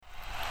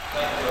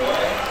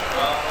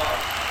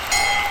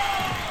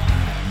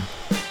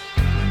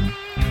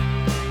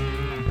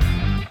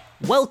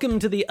Welcome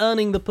to the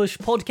Earning the Push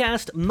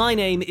podcast. My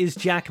name is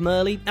Jack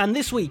Murley, and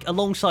this week,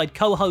 alongside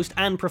co-host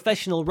and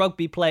professional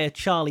rugby player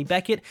Charlie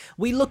Beckett,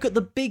 we look at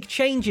the big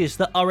changes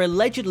that are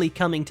allegedly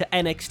coming to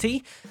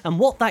NXT and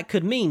what that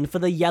could mean for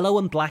the yellow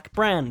and black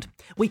brand.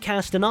 We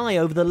cast an eye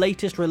over the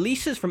latest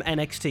releases from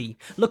NXT,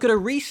 look at a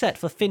reset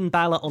for Finn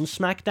Balor on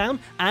SmackDown,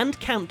 and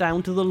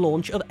countdown to the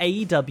launch of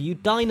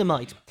AEW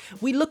Dynamite.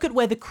 We look at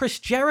whether Chris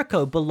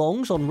Jericho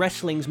belongs on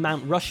wrestling's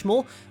Mount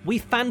Rushmore, we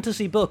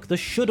fantasy book the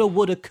shoulda,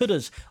 woulda,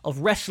 couldas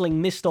of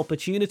wrestling missed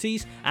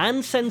opportunities,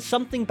 and send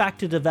something back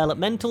to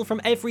developmental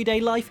from everyday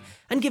life,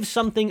 and give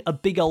something a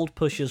big old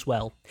push as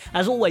well.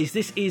 As always,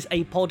 this is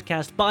a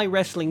podcast by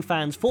wrestling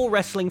fans for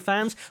wrestling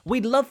fans.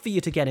 We'd love for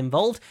you to get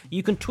involved.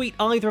 You can tweet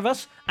either of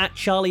us at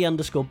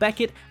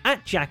Charlie_Beckett,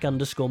 at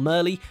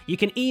Jack_Murley. You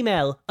can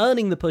email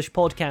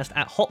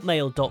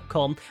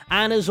earningthepushpodcast@hotmail.com.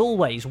 And as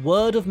always,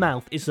 word of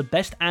mouth is the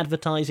best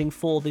advertising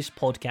for this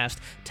podcast.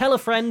 Tell a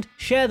friend,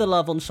 share the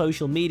love on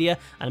social media,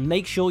 and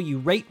make sure you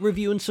rate,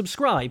 review, and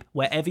subscribe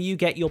wherever you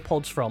get your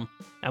pods from.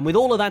 And with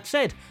all of that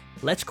said,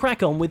 let's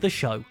crack on with the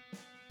show.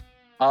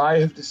 I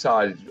have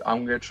decided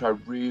I'm going to try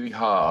really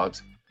hard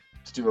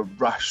to do a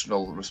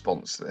rational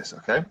response to this,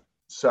 okay?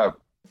 So,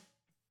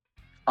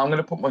 I'm going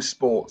to put my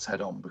sports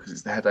head on because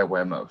it's the head I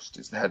wear most.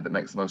 It's the head that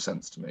makes the most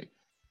sense to me.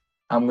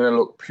 I'm going to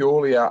look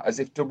purely at as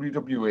if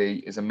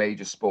WWE is a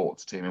major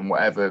sports team and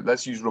whatever.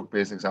 Let's use rugby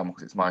as an example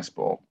because it's my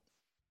sport.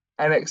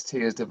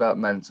 NXT as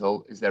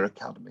developmental is their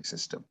academy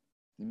system.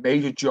 The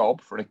major job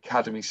for an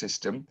academy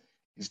system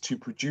is to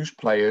produce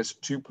players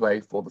to play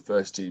for the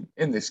first team.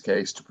 In this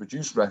case, to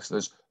produce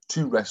wrestlers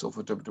to wrestle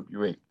for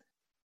WWE.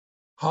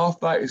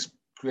 Half that is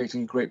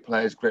creating great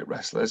players, great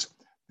wrestlers.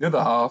 The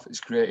other half is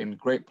creating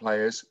great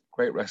players,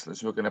 great wrestlers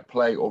who are going to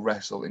play or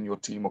wrestle in your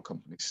team or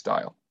company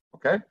style.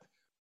 Okay?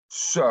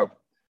 So,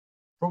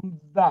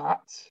 from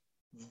that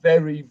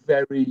very,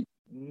 very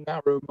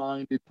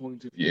narrow-minded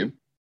point of view,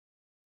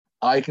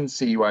 I can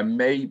see why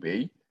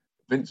maybe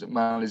Vince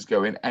McMahon is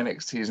going,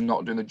 NXT is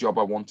not doing the job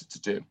I wanted to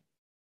do.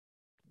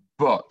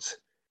 But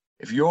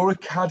if your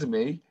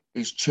academy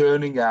is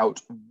churning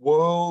out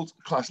world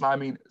class, and I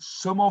mean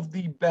some of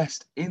the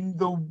best in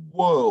the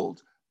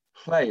world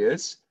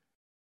players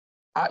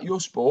at your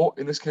sport,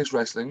 in this case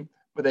wrestling,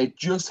 but they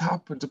just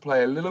happen to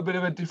play a little bit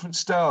of a different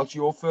style to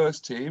your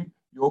first team,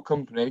 your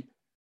company,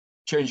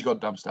 change your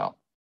goddamn style.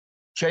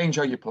 Change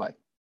how you play.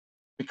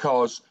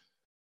 Because,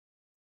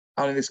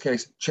 and in this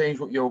case,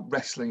 change what your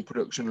wrestling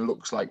production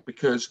looks like,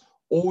 because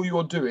all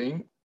you're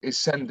doing is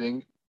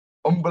sending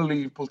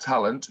unbelievable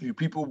talent who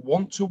people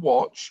want to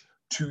watch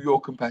to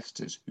your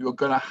competitors who are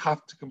going to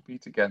have to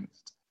compete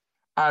against.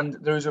 And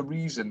there is a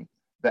reason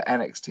that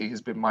NXT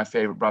has been my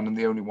favourite brand and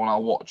the only one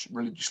I'll watch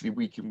religiously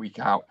week in, week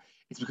out.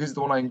 It's because it's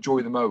the one I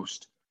enjoy the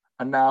most.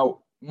 And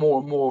now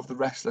more and more of the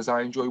wrestlers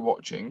I enjoy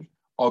watching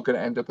are going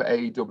to end up at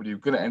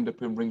AEW, going to end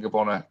up in Ring of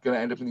Honor, going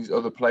to end up in these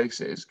other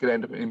places, going to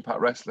end up in Impact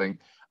Wrestling.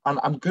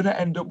 And I'm going to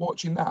end up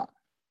watching that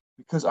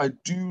because I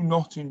do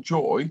not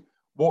enjoy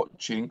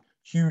watching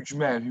huge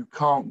men who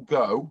can't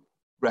go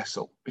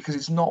wrestle because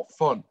it's not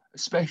fun.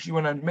 Especially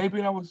when I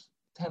was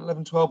 10,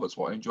 11, 12, that's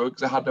what I enjoyed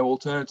because I had no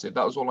alternative.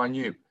 That was all I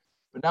knew.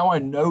 But now I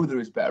know there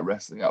is better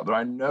wrestling out there.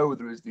 I know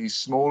there is these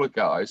smaller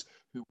guys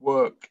who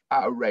work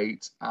at a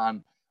rate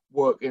and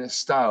work in a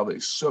style that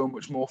is so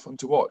much more fun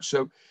to watch.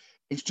 So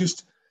it's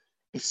just,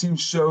 it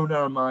seems so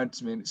narrow-minded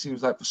to me. And it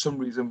seems like for some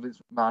reason, Vince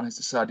McMahon has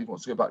decided he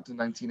wants to go back to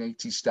the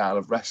 1980s style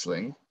of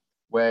wrestling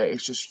where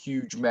it's just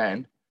huge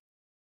men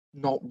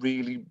not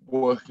really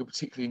working a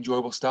particularly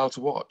enjoyable style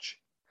to watch.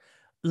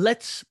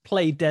 Let's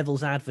play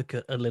devil's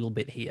advocate a little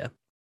bit here.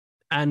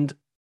 And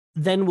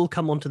then we'll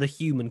come on to the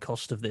human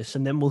cost of this,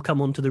 and then we'll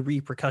come on to the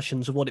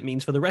repercussions of what it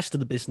means for the rest of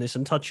the business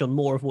and touch on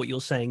more of what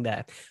you're saying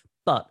there.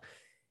 But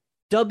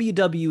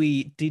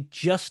WWE did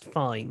just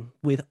fine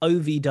with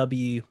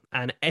OVW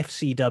and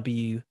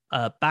FCW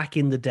back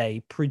in the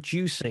day,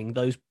 producing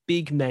those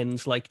big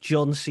men's like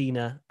John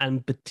Cena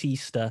and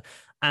Batista,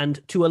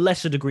 and to a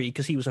lesser degree,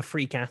 because he was a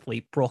freak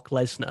athlete, Brock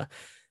Lesnar.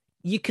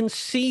 You can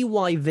see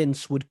why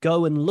Vince would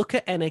go and look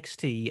at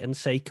NXT and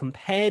say,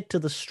 compared to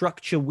the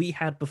structure we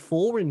had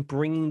before in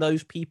bringing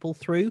those people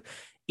through,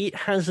 it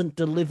hasn't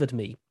delivered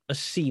me a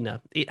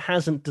Cena. It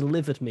hasn't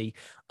delivered me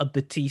a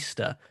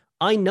Batista.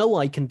 I know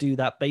I can do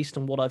that based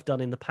on what I've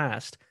done in the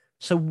past.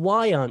 So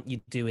why aren't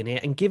you doing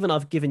it? And given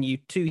I've given you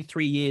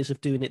 2-3 years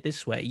of doing it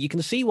this way, you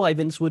can see why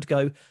Vince would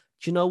go, do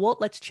you know what?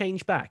 Let's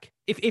change back.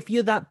 If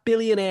you're that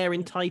billionaire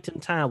in Titan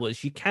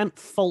Towers, you can't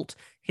fault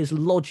his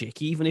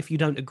logic, even if you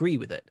don't agree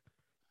with it.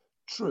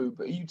 True,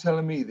 but are you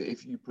telling me that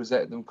if you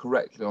present them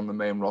correctly on the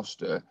main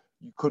roster,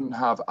 you couldn't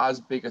have as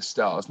big a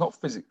stars,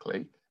 not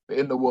physically, but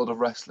in the world of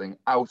wrestling,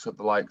 out of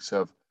the likes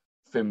of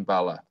Finn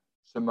Balor,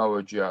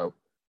 Samoa Joe,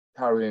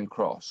 Karrion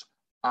Kross,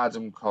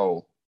 Adam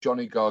Cole,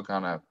 Johnny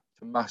Gargano,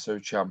 Tommaso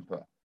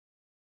Ciampa,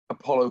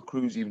 Apollo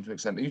Crews, even to an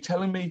extent? Are you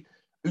telling me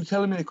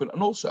they couldn't?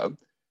 And also,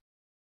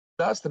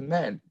 that's the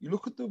men. You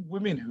look at the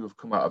women who have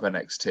come out of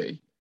NXT.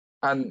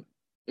 And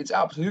it's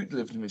absolutely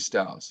living with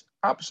stars.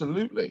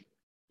 Absolutely.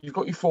 You've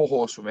got your four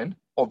horsewomen,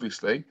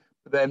 obviously,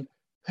 but then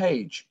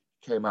Paige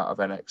came out of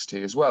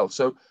NXT as well.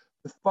 So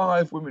the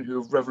five women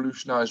who have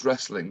revolutionized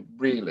wrestling,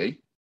 really,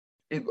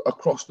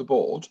 across the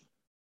board,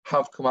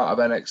 have come out of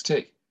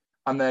NXT.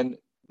 And then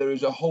there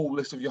is a whole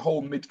list of your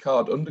whole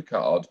mid-card,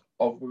 undercard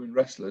of women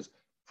wrestlers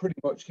pretty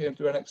much came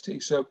through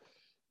NXT. So,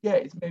 yeah,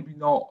 it's maybe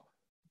not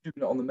doing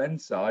it on the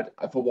men's side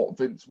for what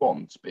Vince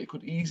wants, but it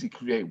could easily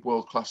create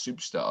world-class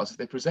superstars if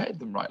they presented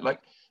them right.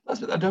 Like,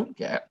 that's what I don't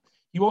get.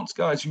 He wants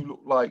guys who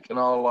look like and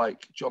are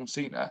like John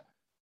Cena,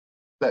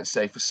 let's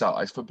say for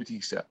size, for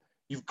Batista.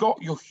 You've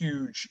got your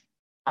huge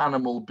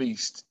animal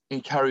beast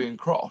in Karrion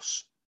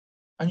Kross,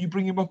 and you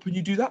bring him up and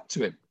you do that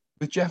to him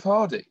with Jeff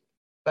Hardy.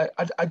 Like,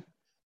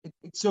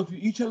 so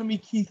you telling me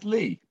Keith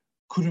Lee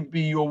couldn't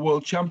be your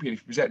world champion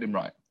if you presented him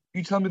right?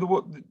 You tell me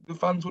the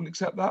fans wouldn't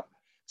accept that?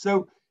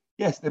 So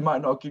yes, they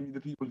might not give you the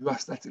people who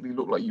aesthetically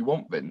look like you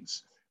want,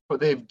 Vince,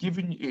 but it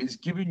is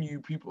giving you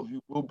people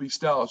who will be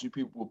stars, who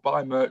people will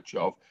buy merch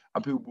of,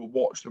 and people will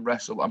watch them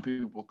wrestle, and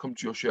people will come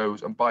to your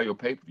shows and buy your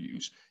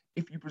pay-per-views.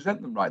 If you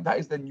present them right, that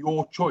is then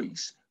your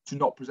choice to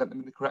not present them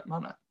in the correct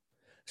manner.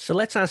 So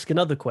let's ask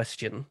another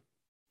question.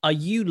 Are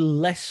you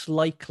less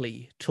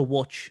likely to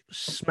watch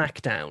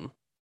SmackDown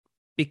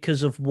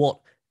because of what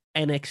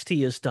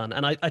NXT has done?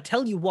 And I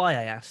tell you why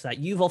I asked that.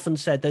 You've often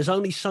said there's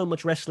only so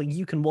much wrestling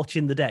you can watch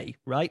in the day,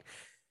 right?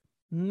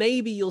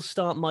 Maybe you'll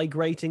start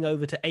migrating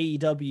over to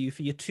AEW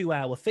for your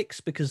 2-hour fix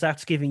because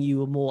that's giving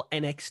you a more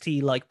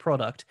NXT-like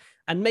product.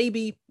 And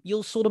maybe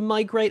you'll sort of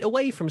migrate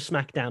away from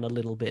SmackDown a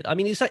little bit. I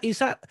mean, is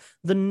that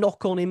the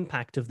knock-on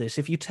impact of this?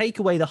 If you take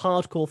away the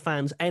hardcore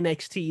fans'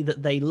 NXT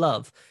that they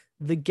love,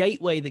 the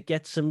gateway that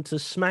gets them to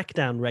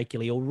SmackDown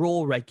regularly or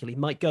Raw regularly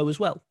might go as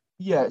well.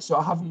 Yeah, so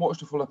I haven't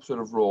watched a full episode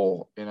of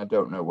Raw in I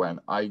don't know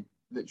when. I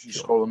literally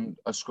scroll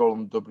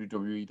on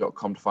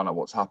WWE.com to find out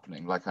what's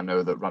happening. Like, I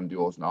know that Randy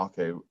Orton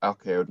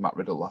RKO'd Matt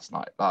Riddle last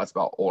night. That's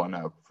about all I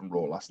know from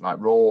Raw last night.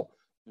 Raw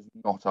does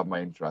not have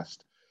my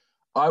interest.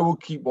 I will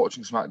keep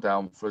watching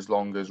SmackDown for as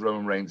long as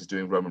Roman Reigns is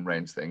doing Roman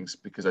Reigns things,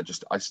 because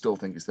I still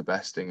think it's the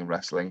best thing in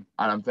wrestling.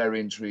 And I'm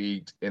very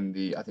intrigued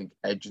I think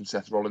Edge and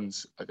Seth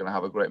Rollins are going to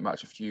have a great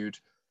match of feud.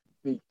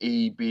 Big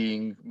E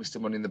being Mr.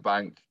 Money in the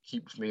Bank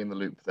keeps me in the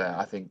loop there.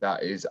 I think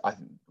the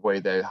way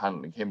they're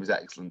handling him is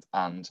excellent,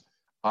 and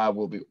I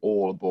will be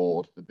all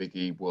aboard the Big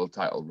E world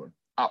title run.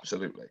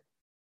 Absolutely.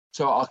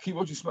 So I'll keep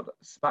watching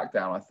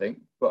SmackDown, I think,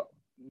 but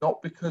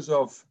not because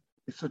of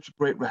it's such a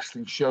great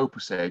wrestling show per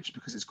se, just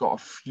because it's got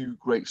a few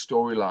great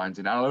storylines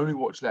in. I'll only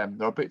watch them.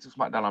 There are bits of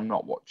SmackDown I'm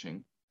not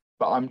watching,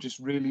 but I'm just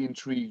really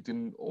intrigued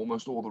in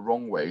almost all the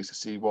wrong ways to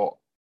see what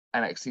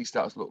NXT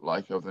starts to look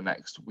like over the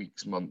next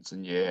weeks, months,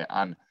 and year.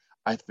 And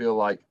I feel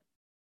like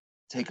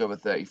TakeOver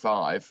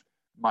 35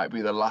 might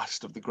be the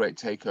last of the great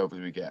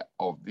takeovers we get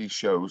of these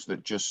shows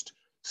that just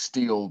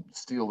steal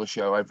the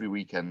show every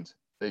weekend.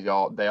 They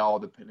are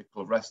the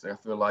pinnacle of wrestling. I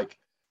feel like.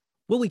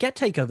 Will we get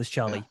takeovers,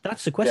 Charlie? Yeah.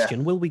 That's the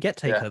question. Yeah. Will we get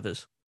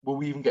takeovers? Yeah. Will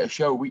we even get a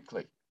show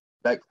weekly?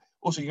 Like,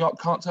 also, you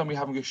can't tell me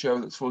having a show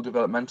that's full of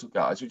developmental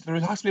guys, which there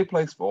has to be a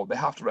place for. They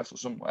have to wrestle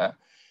somewhere.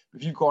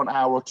 If you've got an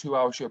hour or 2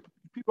 hour show,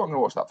 people aren't going to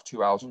watch that for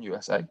 2 hours on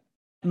USA.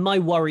 My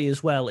worry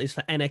as well is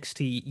for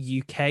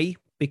NXT UK,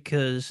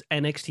 because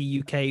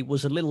NXT UK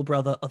was a little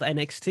brother of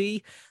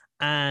NXT.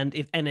 And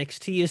if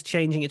NXT is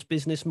changing its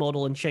business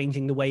model and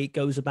changing the way it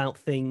goes about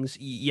things,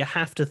 you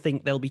have to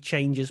think there'll be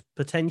changes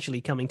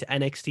potentially coming to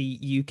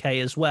NXT UK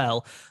as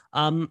well.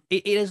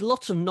 It has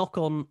lots of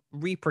knock-on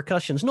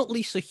repercussions, not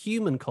least a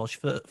human cost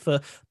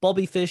for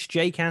Bobby Fish,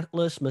 Jake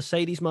Atlas,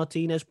 Mercedes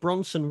Martinez,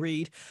 Bronson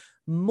Reed.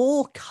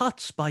 More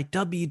cuts by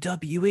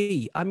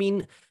WWE. I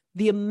mean,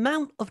 the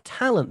amount of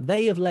talent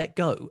they have let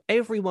go,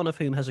 every one of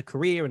whom has a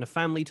career and a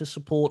family to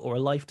support or a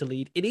life to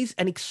lead, it is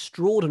an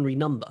extraordinary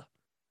number.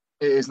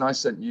 It is, and I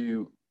sent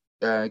you,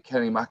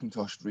 Kenny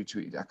McIntosh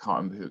retweeted, I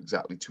can't remember who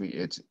exactly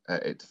tweeted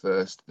it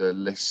first, the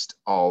list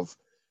of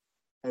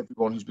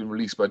everyone who's been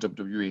released by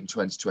WWE in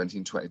 2020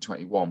 and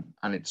 2021.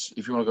 And it's,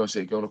 if you want to go and see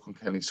it, go look on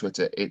Kenny's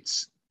Twitter.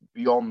 It's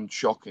beyond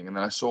shocking. And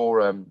then I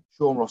saw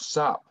Sean Ross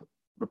Sapp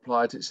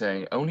replied to it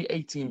saying only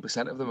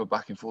 18% of them are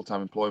back in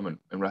full-time employment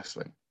in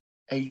wrestling.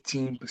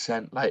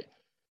 18%.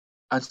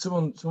 And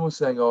someone was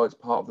saying, oh, it's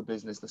part of the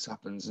business, this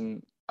happens.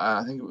 And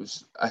I think it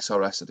was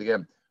SRS said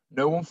again,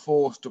 no one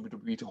forced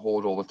WWE to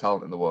hoard all the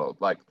talent in the world.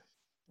 Like,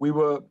 we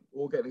were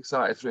all getting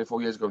excited 3 or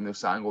 4 years ago when they were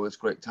signing all this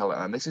great talent,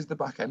 and this is the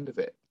back end of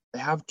it. They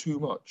have too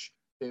much.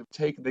 They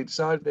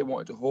decided they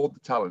wanted to hoard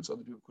the talent so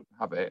other people couldn't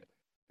have it.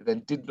 They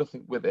then did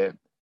nothing with it,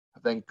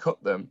 have then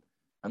cut them,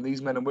 and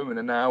these men and women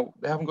are now,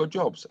 they haven't got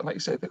jobs. And like you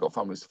say, they've got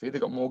families to feed,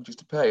 they've got mortgages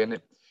to pay, and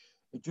it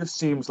just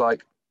seems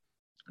like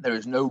there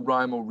is no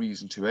rhyme or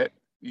reason to it.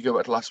 You go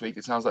back to last week,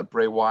 it sounds like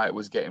Bray Wyatt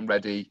was getting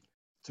ready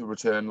to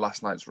return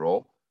last night's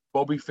Raw.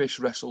 Bobby Fish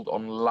wrestled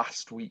on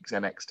last week's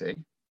NXT.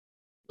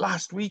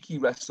 Last week he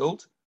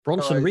wrestled.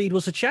 Bronson Reed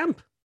was a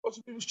champ.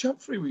 Bronson Reed was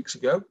champ 3 weeks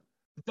ago.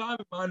 The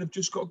Diamond Mine have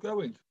just got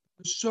going.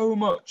 There's so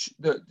much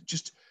that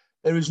just,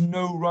 there is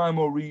no rhyme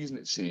or reason,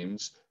 it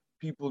seems.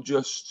 People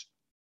just,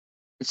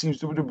 it seems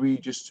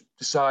WWE just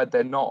decide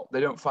they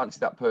don't fancy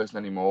that person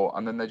anymore,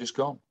 and then they're just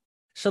gone.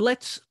 So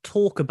let's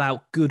talk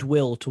about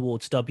goodwill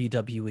towards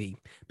WWE,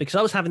 because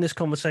I was having this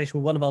conversation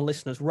with one of our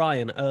listeners,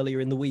 Ryan, earlier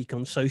in the week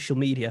on social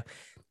media.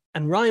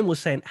 And Ryan was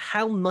saying,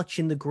 how much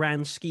in the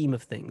grand scheme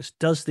of things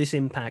does this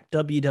impact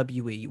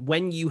WWE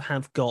when you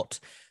have got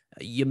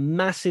your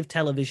massive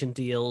television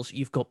deals,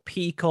 you've got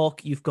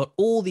Peacock, you've got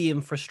all the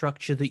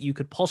infrastructure that you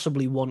could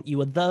possibly want, you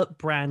are the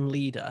brand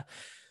leader.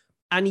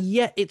 And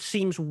yet it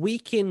seems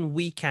week in,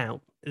 week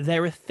out,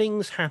 there are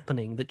things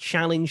happening that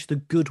challenge the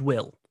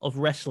goodwill of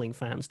wrestling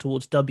fans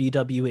towards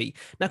WWE.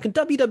 Now, can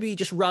WWE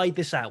just ride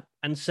this out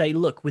and say,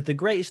 look, with the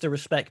greatest of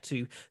respect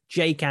to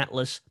Jake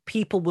Atlas,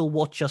 people will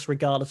watch us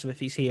regardless of if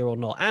he's here or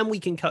not. And we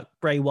can cut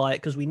Bray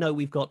Wyatt because we know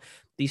we've got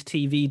these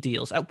TV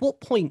deals. At what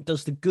point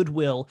does the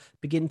goodwill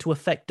begin to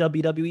affect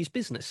WWE's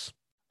business?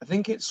 I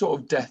think it's sort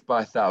of death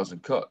by a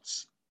thousand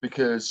cuts,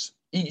 because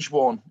each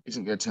one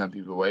isn't going to turn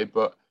people away,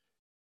 but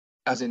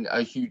as in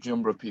a huge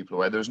number of people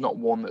away. There's not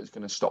one that's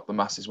going to stop the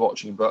masses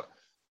watching, but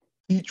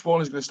each one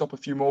is going to stop a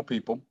few more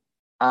people.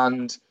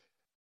 And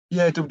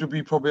yeah,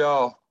 WWE probably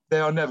are.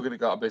 They are never going to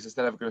go out of business.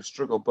 They're never going to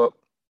struggle. But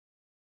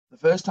the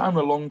first time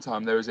in a long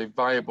time, there is a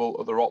viable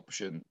other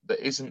option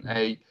that isn't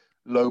a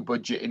low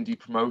budget indie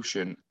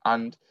promotion.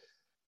 And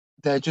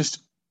they're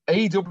just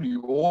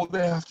AEW. All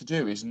they have to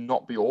do is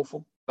not be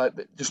awful. Like,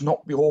 just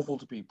not be awful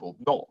to people.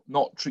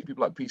 Not treat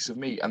people like pieces of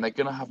meat. And they're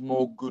going to have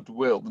more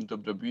goodwill than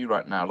WWE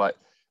right now. Like,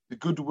 the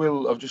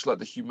goodwill of just like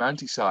the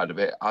humanity side of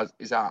it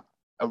is at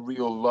a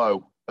real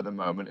low at the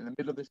moment. In the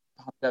middle of this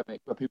pandemic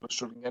where people are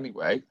struggling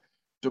anyway,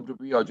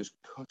 WWE are just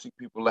cutting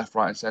people left,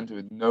 right, and centre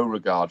with no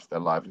regard for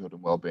their livelihood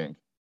and well-being.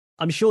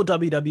 I'm sure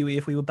WWE,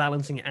 if we were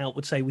balancing it out,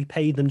 would say we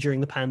paid them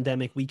during the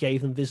pandemic, we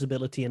gave them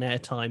visibility and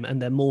airtime,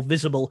 and they're more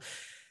visible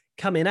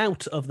coming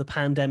out of the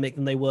pandemic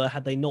than they were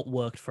had they not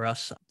worked for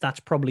us. That's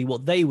probably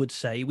what they would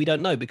say. We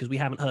don't know, because we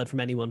haven't heard from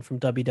anyone from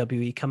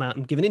WWE come out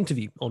and give an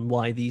interview on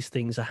why these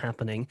things are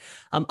happening.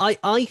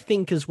 I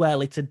think as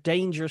well, it's a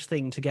dangerous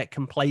thing to get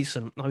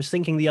complacent. I was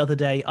thinking the other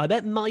day, I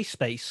bet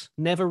MySpace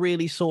never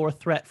really saw a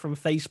threat from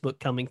Facebook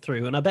coming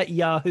through, and I bet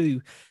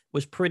Yahoo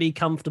was pretty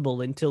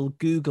comfortable until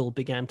Google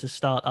began to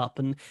start up.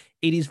 And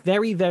it is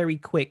very, very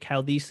quick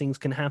how these things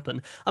can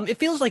happen. It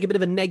feels like a bit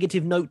of a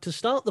negative note to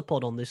start the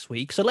pod on this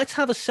week. So let's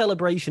have a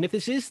celebration. If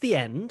this is the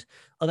end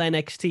of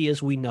NXT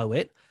as we know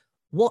it,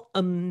 what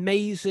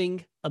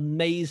amazing,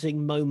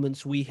 amazing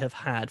moments we have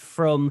had,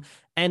 from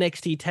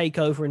NXT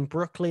TakeOver in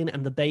Brooklyn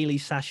and the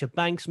Bayley-Sasha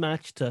Banks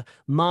match, to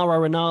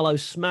Mauro Ranallo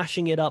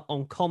smashing it up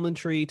on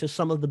commentary, to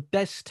some of the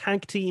best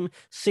tag team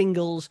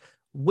singles,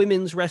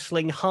 women's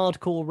wrestling,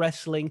 hardcore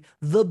wrestling,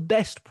 the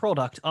best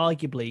product,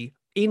 arguably,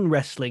 in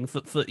wrestling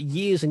for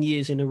years and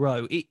years in a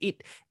row.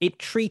 It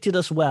treated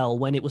us well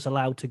when it was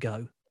allowed to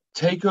go.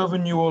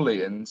 TakeOver New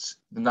Orleans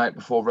the night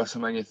before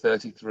WrestleMania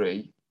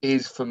 33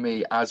 is, for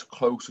me, as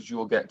close as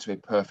you'll get to a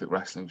perfect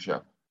wrestling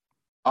show.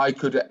 I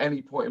could at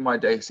any point in my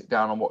day sit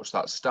down and watch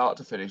that start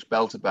to finish,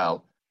 bell to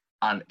bell,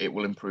 and it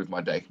will improve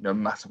my day, no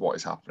matter what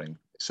is happening.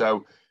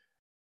 So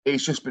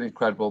it's just been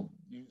incredible.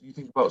 You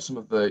think about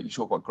you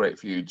talk about great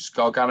feuds.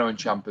 Gargano and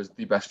Ciampa's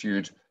the best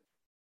feud,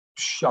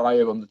 shy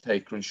of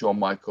Undertaker and Shawn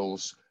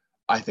Michaels,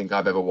 I think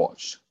I've ever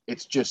watched.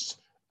 It's just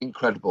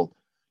incredible.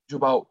 You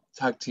talk about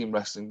tag team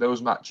wrestling,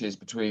 those matches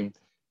between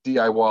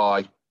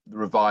DIY, The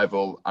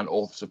Revival, and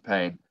Authors of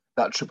Pain,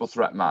 that triple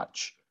threat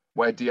match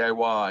where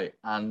DIY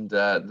and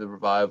The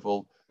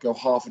Revival go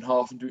half and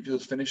half and do each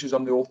other's finishes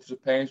on the Authors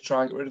of Pain to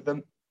try and get rid of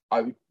them.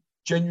 I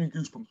genuine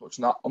goosebumps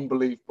watching that.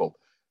 Unbelievable.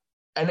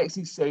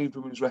 NXT saved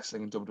women's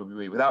wrestling in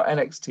WWE. Without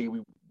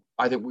NXT,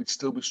 I think we'd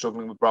still be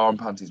struggling with bra and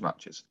panties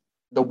matches.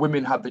 The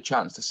women had the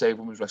chance to save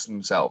women's wrestling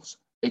themselves.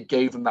 It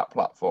gave them that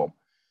platform.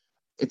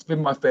 It's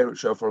been my favourite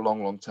show for a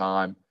long, long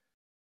time.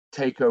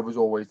 Takeovers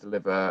always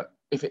deliver.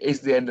 If it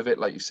is the end of it,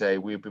 like you say,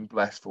 we've been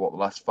blessed for the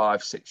last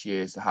 5-6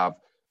 years to have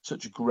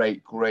such a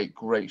great, great,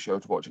 great show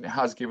to watch. And it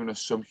has given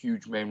us some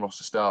huge main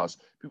roster stars.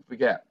 People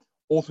forget,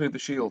 all three of the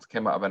Shield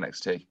came out of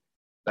NXT.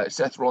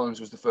 Seth Rollins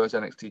was the first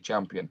NXT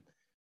champion.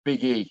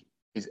 Big E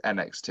is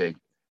NXT.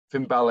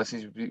 Finn Balor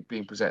is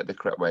being presented the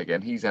correct way again.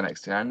 He's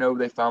NXT. I know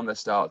they found their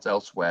starts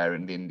elsewhere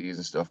in the Indies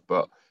and stuff,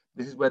 but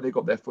this is where they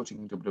got their footing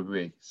in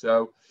WWE.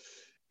 So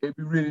it'd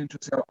be really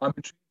interesting. I'm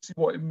intrigued to see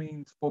what it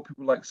means for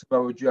people like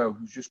Samoa Joe,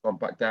 who's just gone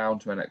back down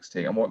to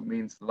NXT, and what it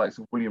means for the likes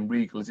of William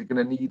Regal. Is it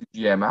going to need a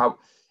GM?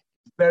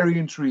 Very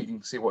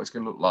intriguing to see what it's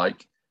going to look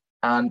like.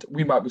 And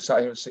we might be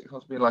sat here in 6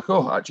 months being like,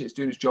 oh, actually, it's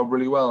doing its job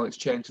really well and it's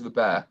chained to the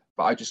bear.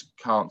 But I just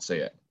can't see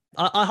it.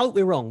 I hope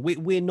we're wrong.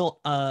 We're not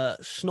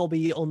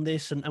snobby on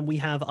this, and we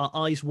have our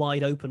eyes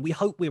wide open. We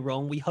hope we're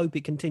wrong. We hope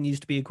it continues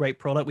to be a great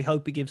product. We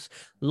hope it gives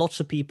lots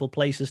of people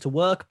places to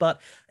work. But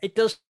it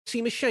does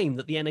seem a shame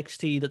that the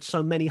NXT that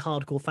so many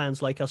hardcore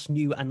fans like us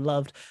knew and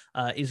loved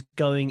is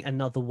going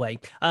another way.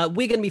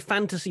 We're going to be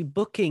fantasy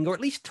booking, or at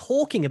least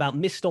talking about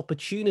missed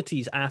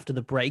opportunities after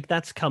the break.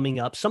 That's coming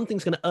up.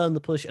 Something's going to earn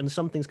the push, and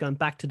something's going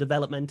back to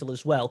developmental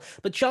as well.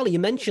 But Charlie, you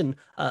mentioned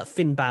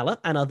Finn Balor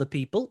and other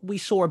people. We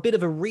saw a bit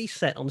of a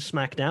reset on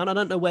SmackDown. I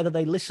don't know whether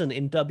they listen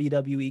in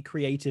WWE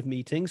creative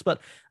meetings,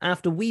 but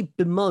after we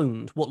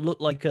bemoaned what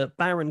looked like a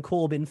Baron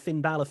Corbin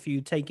Finn Balor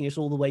feud taking us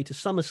all the way to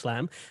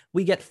SummerSlam,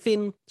 we get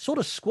Finn sort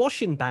of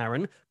squashing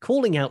Baron,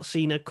 calling out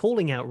Cena,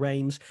 calling out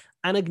Reigns,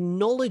 and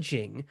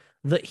acknowledging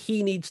that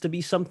he needs to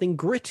be something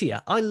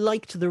grittier. I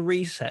liked the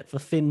reset for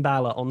Finn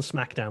Balor on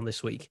SmackDown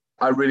this week.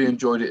 I really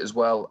enjoyed it as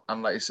well.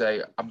 And like I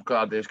say, I'm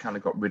glad they've kind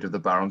of got rid of the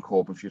Baron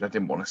Corbin feud. I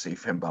didn't want to see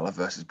Finn Balor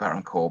versus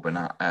Baron Corbin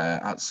at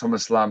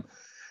SummerSlam.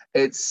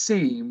 It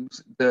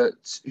seems that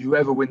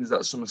whoever wins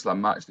that SummerSlam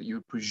match that you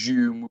would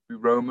presume would be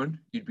Roman,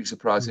 you'd be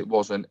surprised it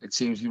wasn't. It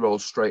seems he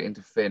rolls straight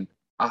into Finn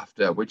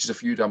after, which is a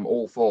feud I'm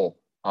all for.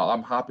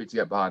 I'm happy to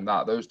get behind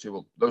that. Those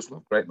will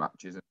have great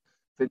matches. And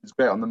Finn's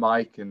great on the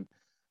mic and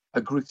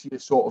a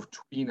grittier sort of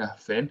tweener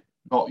Finn,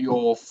 not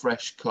your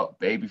fresh cut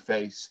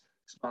babyface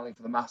smiling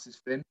for the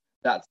masses Finn.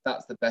 That's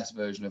the best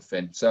version of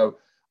Finn. So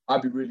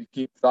I'd be really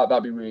keen for that.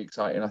 That'd be really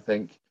exciting, I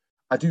think.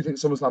 I do think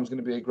SummerSlam's going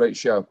to be a great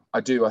show.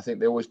 I do. I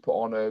think they always put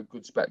on a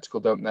good spectacle,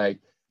 don't they?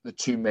 The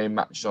two main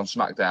matches on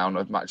SmackDown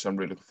are matches I'm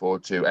really looking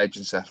forward to. Edge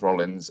and Seth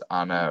Rollins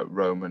and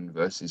Roman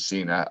versus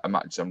Cena, a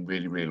match I'm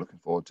really, really looking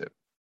forward to.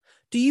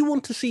 Do you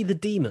want to see the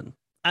Demon?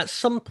 At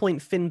some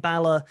point, Finn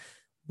Balor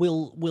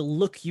will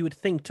look, you would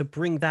think, to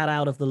bring that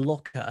out of the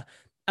locker.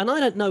 And I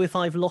don't know if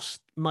I've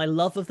lost my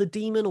love of the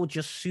Demon or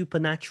just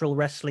supernatural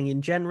wrestling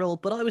in general,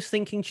 but I was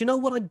thinking, do you know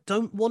what I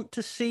don't want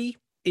to see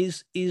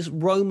is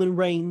Roman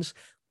Reigns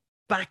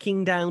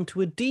backing down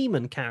to a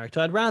Demon character.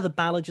 I'd rather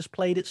Balor just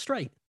played it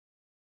straight.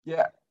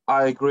 Yeah,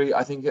 I agree.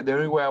 I think the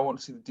only way I want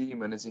to see the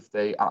Demon is if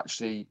they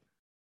actually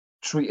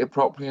treat it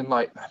properly. And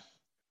like,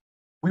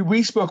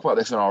 we spoke about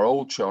this on our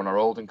old show, on our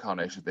old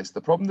incarnation of this.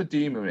 The problem the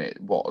Demon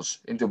was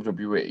in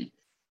WWE,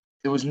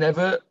 there was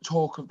never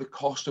talk of the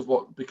cost of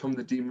what becoming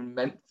the Demon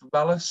meant for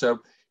Balor. So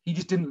he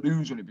just didn't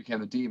lose when he became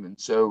the Demon.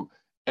 So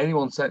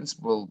anyone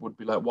sensible would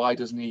be like, why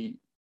doesn't he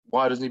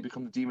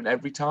become the Demon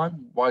every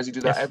time? Why does he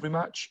do that every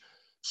match?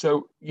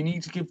 So you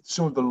need to give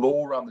some of the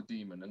lore around the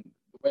Demon. And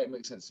the way it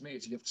makes sense to me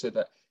is you have to say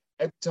that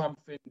every time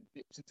Finn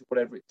dips into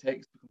whatever it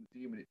takes to become the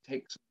Demon, it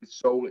takes his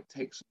soul, it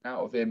takes something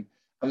out of him.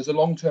 And there's a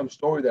long-term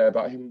story there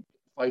about him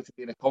fighting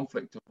in a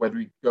conflict of whether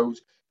he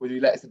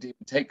lets the Demon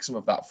take some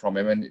of that from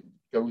him and it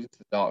goes into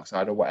the dark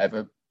side or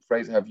whatever,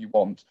 phrase it however you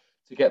want,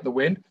 to get the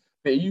win.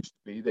 But it used to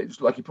be that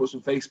just like he put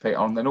some face paint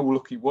on and then, oh,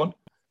 look, he won.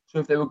 So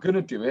if they were going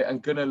to do it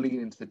and going to lean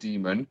into the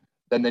Demon,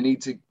 then they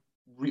need to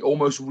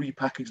almost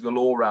repackage the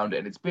lore around it.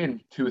 And it's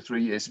been 2 or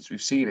 3 years since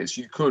we've seen it.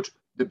 So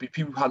there'd be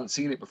people who hadn't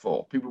seen it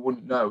before. People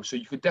wouldn't know. So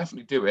you could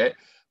definitely do it.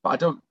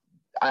 But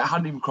I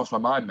hadn't even crossed my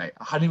mind, mate.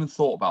 I hadn't even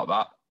thought about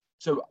that.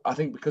 So I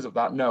think because of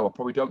that, no, I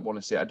probably don't want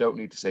to see it. I don't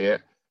need to see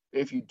it.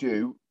 If you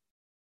do,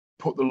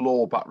 put the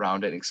lore back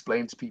around it and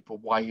explain to people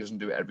why he doesn't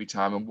do it every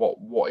time and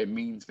what it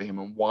means for him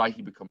and why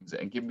he becomes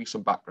it and give me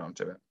some background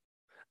to it.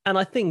 And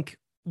I think,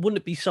 wouldn't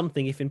it be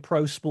something if in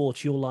pro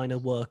sports, your line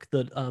of work,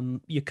 that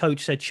your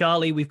coach said,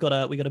 Charlie, we got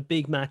a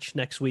big match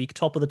next week,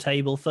 top of the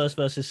table, first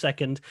versus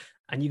second.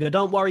 And you go,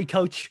 don't worry,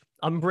 coach,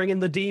 I'm bringing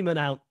the Demon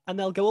out. And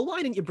they'll go, well,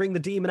 why didn't you bring the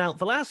Demon out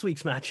for last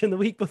week's match and the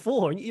week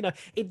before? And,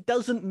 it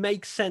doesn't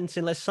make sense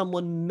unless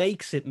someone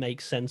makes it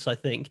make sense, I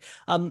think.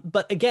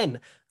 But again,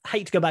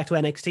 hate to go back to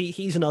NXT.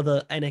 He's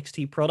another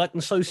NXT product.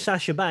 And so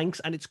Sasha Banks.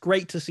 And it's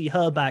great to see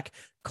her back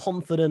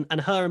confident.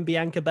 And her and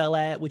Bianca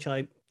Belair, which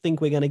I think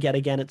we're going to get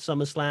again at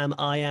SummerSlam.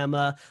 I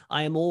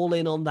am all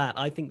in on that.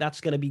 I think that's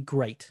going to be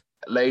great.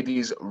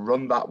 Ladies,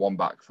 run that one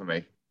back for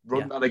me.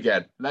 Run that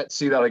again. Let's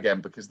see that again,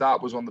 because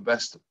that was one of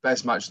the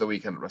best match of the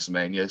weekend at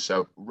WrestleMania.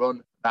 So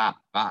run that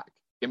back.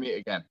 Give me it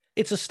again.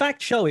 It's a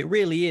stacked show. It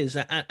really is.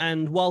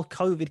 And while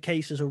COVID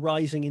cases are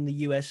rising in the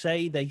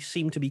USA, they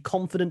seem to be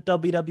confident,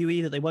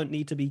 WWE, that they won't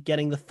need to be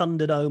getting the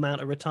Thunderdome out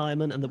of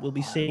retirement and that we'll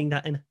be seeing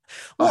that in...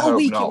 What a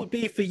week it would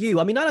be for you.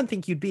 I mean, I don't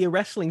think you'd be a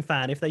wrestling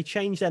fan if they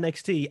changed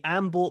NXT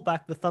and brought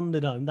back the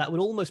Thunderdome. That would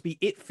almost be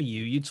it for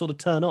you. You'd sort of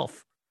turn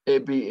off.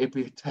 It'd be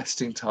a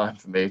testing time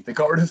for me. If they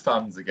got rid of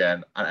fans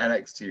again and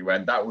NXT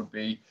went, that would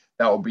be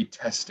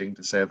testing,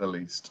 to say the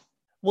least.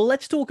 Well,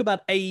 let's talk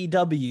about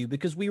AEW,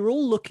 because we were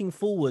all looking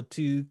forward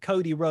to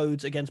Cody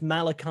Rhodes against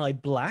Malachi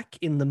Black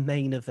in the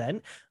main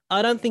event.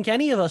 I don't think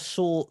any of us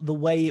saw the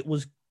way it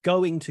was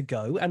going to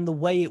go and the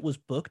way it was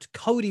booked.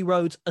 Cody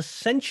Rhodes,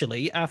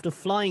 essentially, after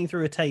flying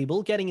through a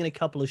table, getting in a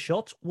couple of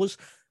shots, was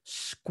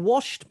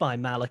squashed by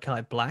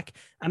Malachi Black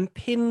and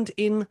pinned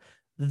in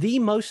the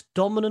most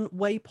dominant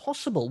way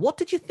possible. What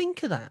did you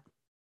think of that?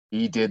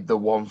 He did the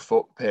 1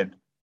 foot pin.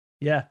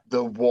 Yeah.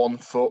 The 1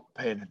 foot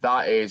pin.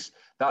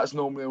 That's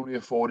normally only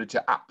afforded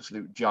to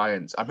absolute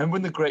giants. I remember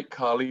when the great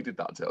Khali did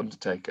that to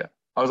Undertaker.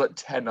 I was like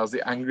 10. I was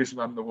the angriest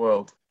man in the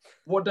world.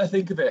 What did I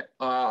think of it?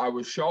 I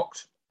was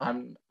shocked.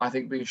 And I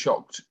think being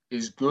shocked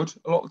is good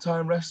a lot of the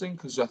time in wrestling,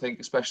 because I think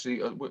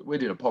especially, we're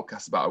doing a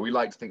podcast about it. We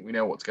like to think we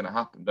know what's going to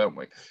happen, don't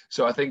we?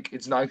 So I think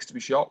it's nice to be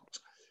shocked.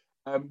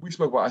 We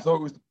spoke about it. I thought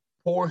it was the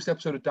poorest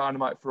episode of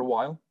Dynamite for a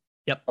while.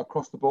 Yep.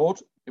 Across the board.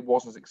 It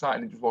wasn't as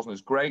exciting. It just wasn't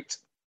as great.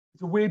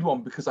 It's a weird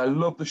one because I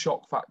love the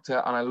shock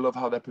factor and I love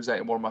how they're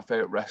presenting one of my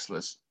favourite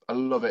wrestlers. I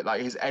love it.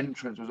 Like, his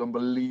entrance was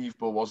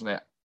unbelievable, wasn't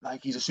it?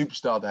 like he's a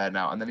superstar there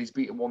now, and then he's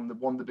beaten one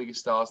of the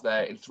biggest stars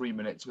there in 3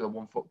 minutes with a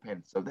 1 foot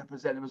pin. So they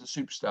present him as a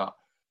superstar.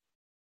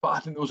 But I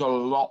think there was a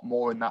lot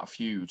more in that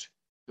feud.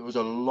 There was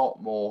a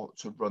lot more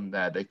to run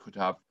there. They could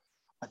have.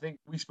 I think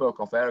we spoke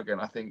off air again.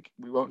 I think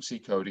we won't see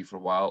Cody for a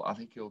while. I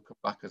think he'll come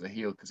back as a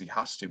heel because he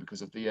has to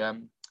because of the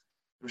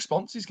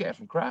response he's getting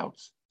from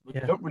crowds. We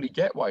don't really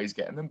get why he's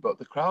getting them, but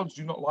the crowds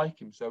do not like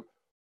him. So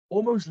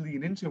almost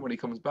lean into him when he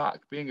comes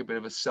back, being a bit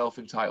of a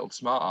self-entitled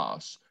smart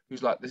ass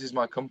who's like, this is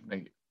my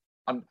company.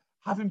 And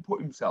have him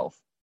put himself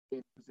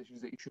in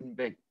positions that he shouldn't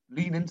be.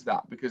 Lean into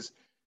that because,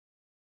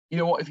 you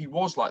know what, if he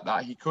was like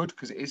that, he could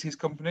because it is his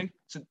company.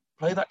 So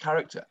play that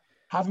character.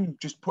 Have him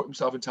just put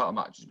himself in title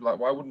matches. Be like,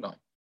 why wouldn't I?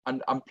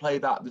 And play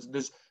that.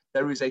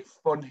 There is a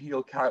fun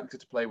heel character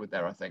to play with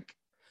there, I think.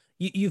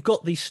 You've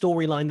got the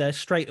storyline there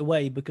straight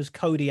away because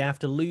Cody,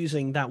 after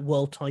losing that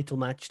world title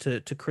match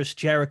to Chris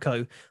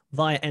Jericho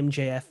via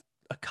MJF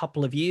a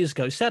couple of years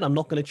ago, said, I'm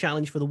not going to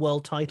challenge for the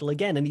world title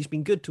again. And he's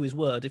been good to his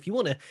word. If you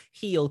want to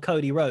heel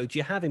Cody Rhodes,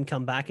 you have him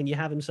come back and you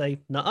have him say,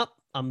 nah,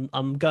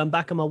 I'm going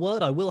back on my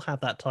word. I will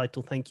have that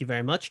title. Thank you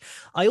very much.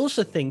 I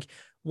also think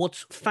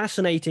what's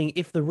fascinating,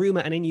 if the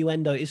rumor and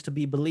innuendo is to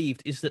be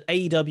believed, is that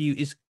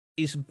AEW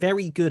is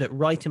very good at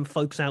writing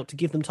folks out to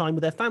give them time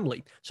with their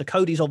family. So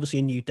Cody's obviously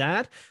a new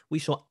dad. We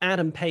saw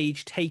Adam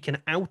Page taken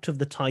out of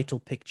the title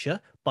picture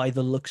by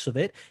the looks of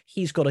it.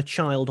 He's got a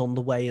child on the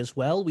way as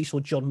well. We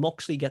saw Jon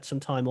Moxley get some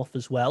time off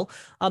as well.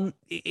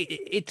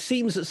 It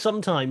seems that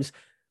sometimes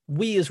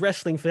we as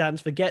wrestling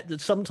fans forget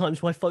that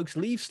sometimes why folks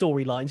leave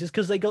storylines is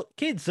because they got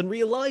kids and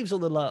real lives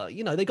on the line.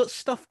 You know, they got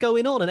stuff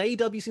going on, and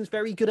AEW seems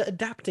very good at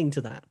adapting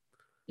to that.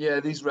 Yeah,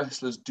 these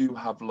wrestlers do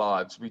have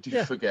lives. We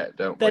do forget,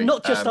 don't we? They're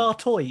not just our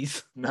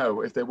toys.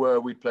 No, if they were,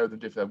 we'd play with them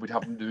different. We'd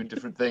have them doing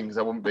different things.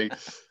 I wouldn't be.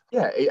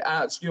 Yeah, it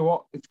adds. You know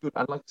what? It's good.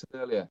 And like I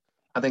said earlier,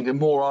 I think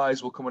more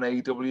eyes will come on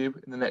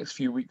AEW in the next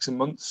few weeks and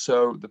months.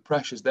 So the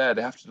pressure's there.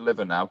 They have to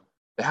deliver now.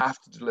 They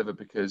have to deliver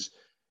because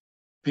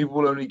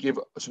people will only give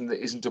something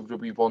that isn't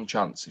WWE one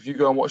chance. If you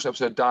go and watch an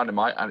episode of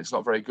Dynamite and it's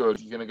not very good,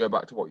 you're going to go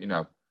back to what you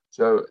know.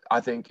 So I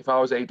think if I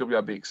was AEW,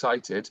 I'd be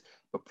excited.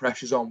 But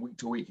pressure's on week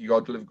to week. You got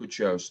to deliver good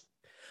shows.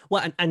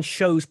 Well, and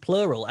shows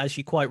plural, as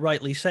you quite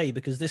rightly say,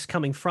 because this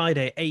coming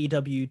Friday,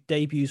 AEW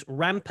debuts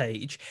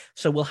Rampage,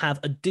 so we'll have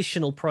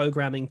additional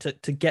programming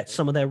to get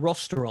some of their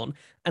roster on.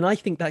 And I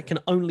think that can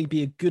only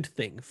be a good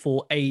thing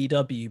for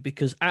AEW,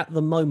 because at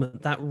the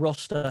moment, that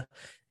roster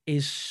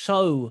is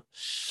so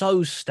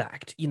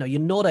stacked. You know,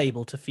 you're not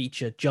able to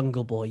feature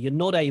Jungle Boy. You're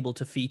not able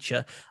to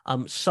feature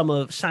some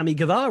of Sammy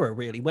Guevara,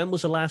 really. When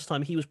was the last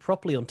time he was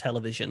properly on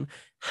television?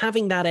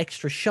 Having that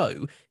extra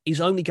show is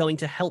only going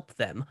to help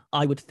them,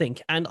 I would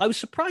think. And I was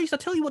surprised. I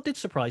tell you what did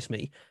surprise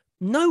me.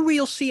 No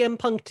real CM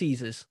Punk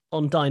teasers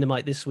on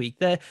Dynamite this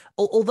week.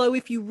 Although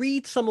if you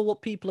read some of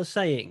what people are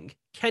saying,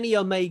 Kenny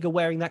Omega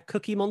wearing that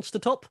Cookie Monster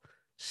top,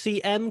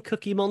 CM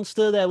Cookie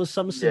Monster, there was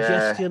some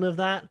suggestion of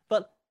that,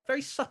 but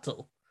very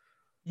subtle.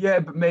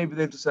 Yeah, but maybe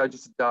they've decided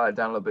just to dial it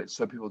down a little bit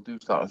so people do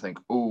start to think,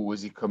 oh,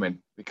 is he coming?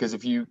 Because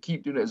if you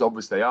keep doing it as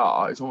obvious they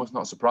are, it's almost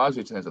not surprising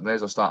if it turns out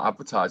they'll start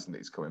advertising that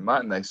he's coming,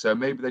 mightn't they? So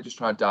maybe they're just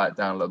trying to dial it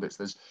down a little bit.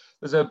 So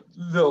there's a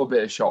little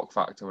bit of shock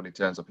factor when he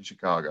turns up in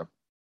Chicago.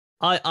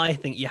 I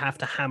think you have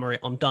to hammer it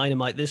on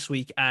Dynamite this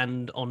week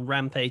and on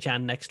Rampage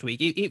and next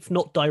week. If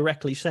not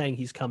directly saying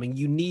he's coming,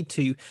 you need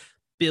to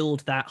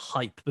build that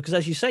hype, because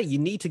as you say, you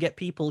need to get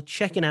people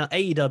checking out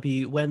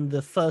AEW when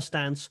the First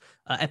Dance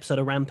episode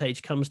of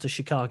Rampage comes to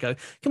Chicago.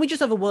 Can we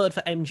just have a word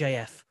for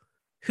MJF,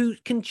 who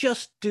can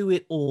just do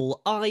it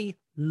all? I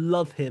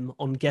love him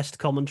on guest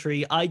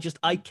commentary. I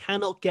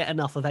cannot get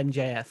enough of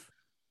MJF.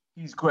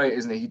 He's great,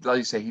 isn't he? Like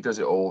you say, he does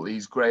it all.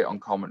 He's great on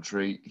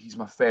commentary. He's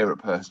my favorite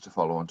person to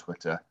follow on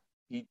Twitter.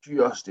 He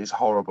just is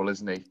horrible,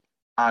 isn't he?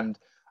 And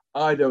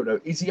I don't know.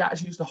 Is he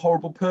actually just a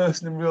horrible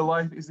person in real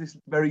life? Is this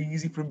very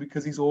easy for him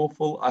because he's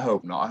awful? I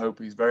hope not. I hope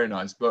he's very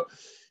nice. But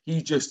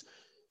he just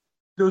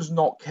does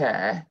not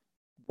care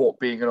what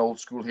being an old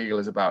school heel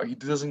is about. He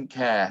doesn't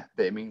care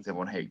that it means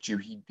everyone hates you.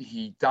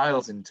 He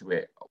dials into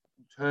it,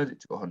 turns it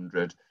to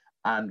 100,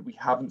 and we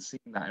haven't seen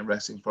that in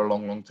wrestling for a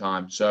long, long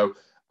time. So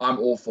I'm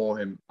all for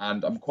him,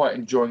 and I'm quite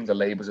enjoying the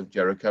labors of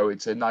Jericho.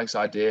 It's a nice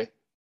idea.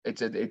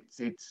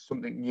 It's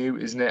something new,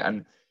 isn't it?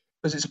 And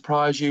does it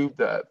surprise you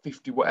that at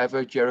 50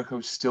 whatever,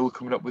 Jericho's still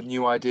coming up with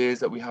new ideas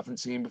that we haven't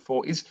seen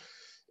before? Is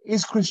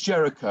Chris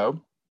Jericho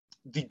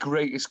the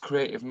greatest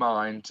creative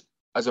mind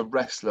as a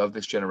wrestler of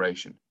this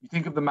generation? You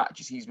think of the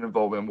matches he's been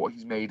involved in, what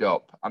he's made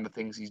up, and the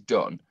things he's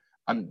done,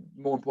 and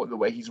more importantly,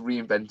 the way he's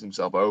reinvented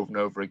himself over and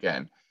over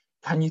again.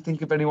 Can you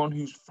think of anyone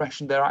who's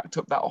freshened their act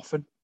up that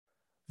often?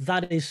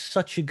 That is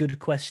such a good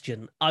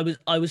question. I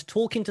was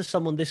talking to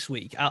someone this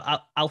week.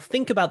 I'll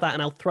think about that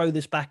and I'll throw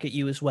this back at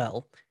you as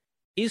well.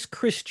 Is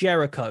Chris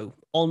Jericho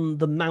on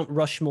the Mount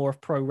Rushmore of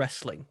pro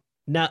wrestling?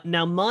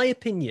 Now, my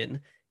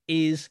opinion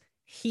is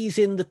he's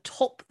in the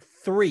top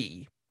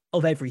 3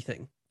 of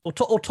everything, or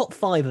top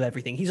 5 of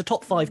everything. He's a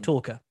top 5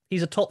 talker.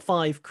 He's a top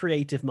 5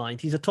 creative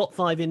mind. He's a top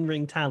 5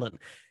 in-ring talent.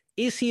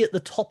 Is he at the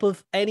top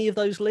of any of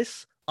those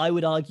lists? I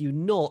would argue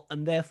not,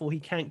 and therefore he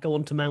can't go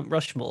on to Mount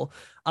Rushmore.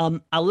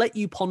 I'll let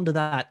you ponder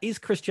that. Is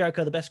Chris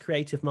Jericho the best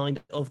creative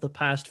mind of the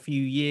past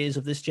few years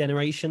of this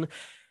generation?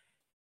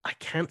 I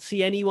can't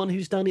see anyone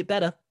who's done it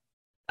better.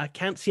 I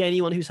can't see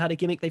anyone who's had a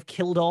gimmick they've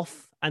killed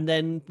off and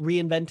then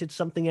reinvented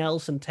something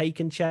else and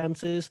taken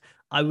chances.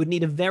 I would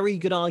need a very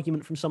good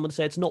argument from someone to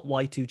say it's not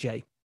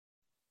Y2J.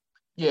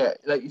 Yeah,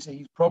 like you say,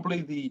 he's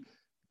probably the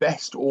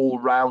best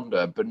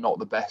all-rounder, but not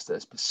the best at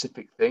a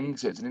specific thing.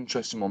 So it's an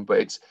interesting one, but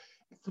it's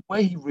the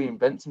way he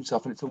reinvents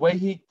himself, and it's the way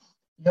he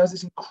has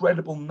this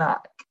incredible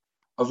knack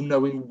of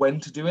knowing when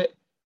to do it.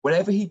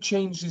 Whenever he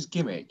changed his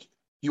gimmick,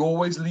 he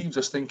always leaves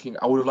us thinking,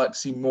 I would have liked to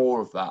see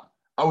more of that.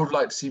 I would have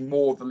liked to see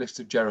more of the List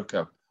of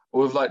Jericho. I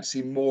would have liked to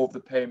see more of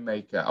the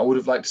Painmaker. I would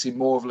have liked to see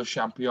more of Le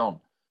Champion.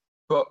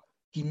 But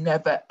he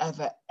never,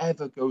 ever,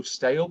 ever goes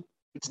stale.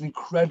 It's an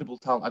incredible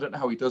talent. I don't know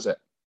how he does it.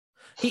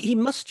 He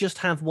must just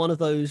have one of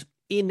those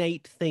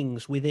innate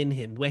things within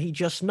him where he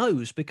just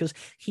knows, because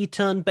he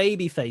turned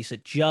babyface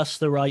at just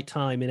the right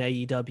time in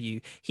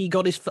AEW. He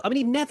got his, I mean,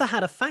 he never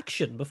had a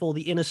faction before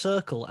the Inner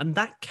Circle, and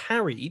that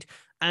carried,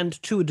 and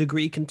to a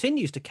degree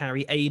continues to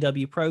carry,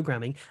 AEW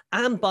programming.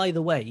 And by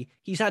the way,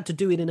 he's had to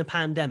do it in a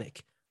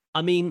pandemic.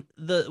 I mean,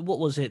 what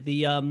was it?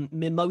 The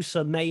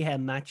Mimosa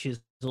Mayhem matches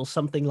or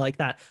something like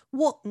that.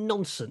 What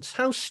nonsense.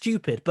 How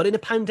stupid. But in a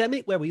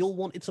pandemic where we all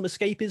wanted some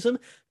escapism,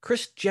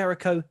 Chris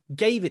Jericho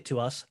gave it to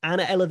us and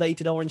it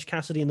elevated Orange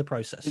Cassidy in the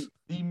process.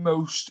 The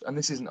most, and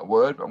this isn't a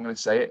word, but I'm going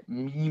to say it,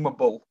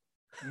 memeable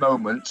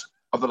moment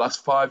of the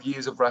last 5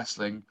 years of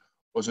wrestling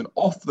was an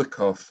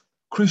off-the-cuff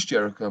Chris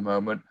Jericho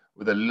moment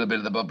with a little bit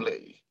of the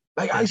bubbly.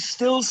 Like, I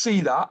still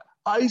see that.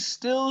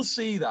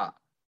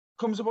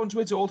 Comes up on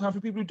Twitter all the time for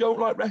people who don't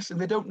like wrestling.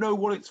 They don't know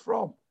what it's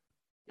from.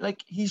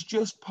 Like, he's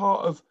just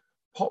part of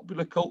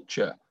popular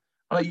culture.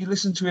 And like, you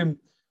listen to him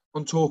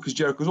on tour, because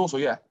Jericho's also,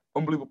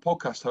 unbelievable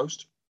podcast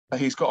host.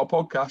 He's got a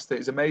podcast that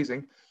is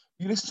amazing.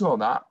 You listen to him on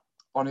that,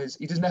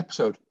 he did an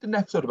episode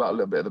about a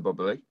little bit of the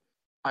bubbly.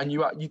 And you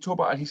talk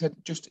about it, and he said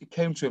it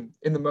came to him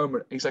in the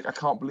moment. He's like, I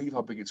can't believe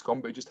how big it's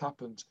gone, but it just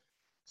happened.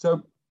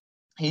 So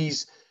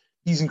he's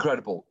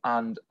incredible.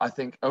 And I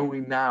think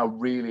only now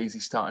really is he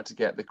starting to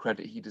get the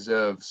credit he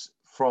deserves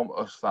from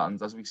us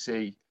fans, as we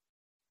see.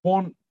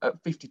 One,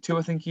 at 52,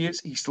 I think he is.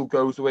 He still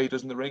goes the way he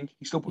does in the ring.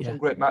 He still puts on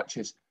great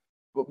matches.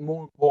 But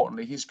more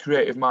importantly, his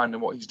creative mind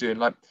and what he's doing.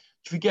 Like,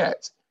 you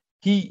forget,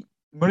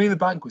 Money in the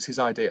Bank was his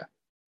idea.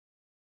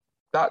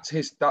 That's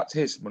his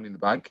Money in the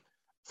Bank.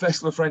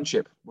 Festival of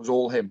Friendship was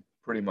all him,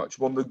 pretty much.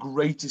 One of the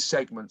greatest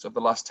segments of the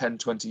last 10,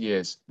 20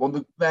 years. One of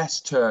the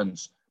best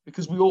turns.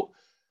 Because we all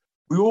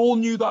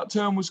knew that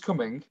turn was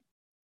coming.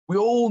 We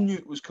all knew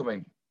it was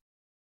coming.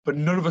 But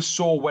none of us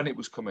saw when it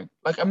was coming.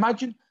 Like,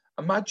 imagine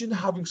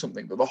having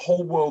something that the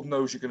whole world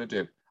knows you're going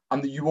to do,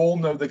 and that you all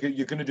know that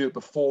you're going to do it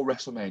before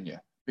WrestleMania,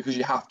 because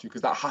you have to,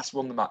 because that has to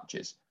run the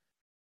matches.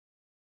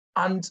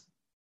 And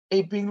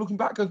looking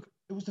back, it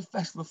was the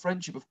Festival of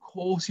Friendship. Of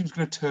course he was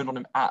going to turn on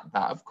him at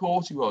that. Of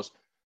course he was.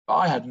 But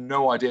I had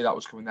no idea that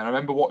was coming then. I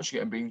remember watching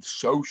it and being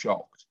so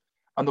shocked.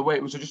 And the way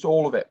it was, just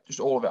all of it.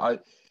 I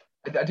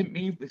didn't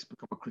mean this to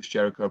become a Chris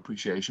Jericho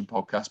appreciation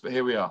podcast, but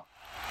here we are.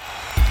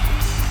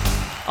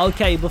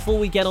 Okay, before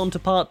we get on to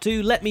part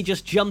 2, let me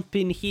just jump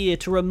in here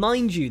to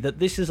remind you that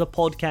this is a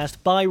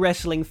podcast by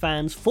wrestling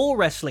fans for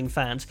wrestling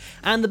fans,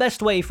 and the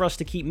best way for us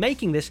to keep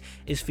making this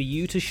is for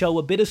you to show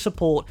a bit of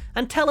support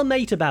and tell a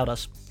mate about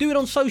us. Do it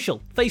on social,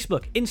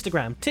 Facebook,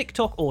 Instagram,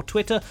 TikTok or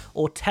Twitter,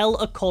 or tell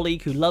a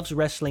colleague who loves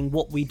wrestling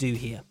what we do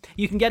here.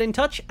 You can get in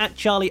touch at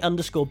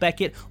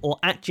Charlie_Beckett or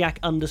at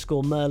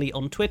Jack_Murley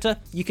on Twitter.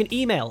 You can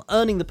email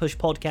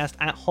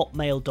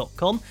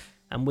earningthepushpodcast@hotmail.com.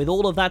 And with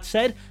all of that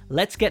said,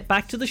 let's get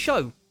back to the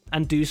show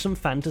and do some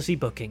fantasy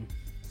booking.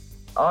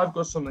 I've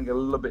got something a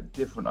little bit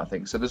different, I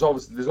think. So there's all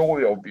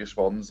the obvious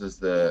ones. There's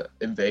the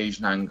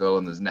invasion angle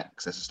and there's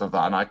Nexus and stuff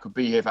like that. And I could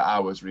be here for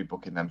hours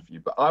rebooking them for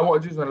you. But I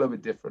want to do something a little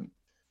bit different.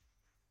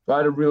 So I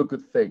had a real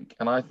good think.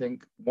 And I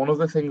think one of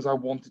the things I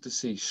wanted to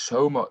see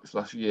so much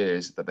last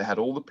years that they had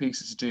all the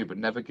pieces to do but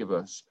never give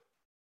us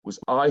was,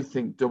 I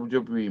think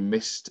WWE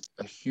missed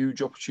a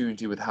huge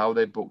opportunity with how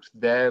they booked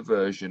their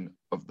version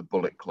of the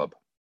Bullet Club.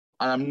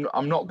 And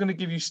I'm not going to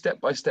give you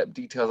step-by-step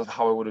details of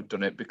how I would have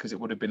done it, because it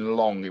would have been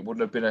long. It wouldn't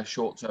have been a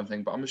short-term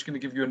thing. But I'm just going to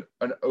give you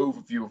an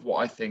overview of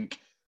what I think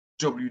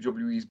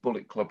WWE's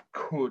Bullet Club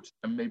could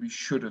and maybe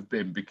should have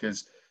been,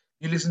 because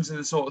you listen to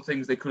the sort of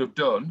things they could have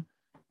done,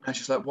 and it's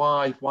just like,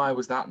 why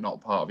was that not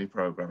part of your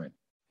programming?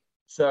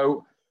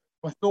 So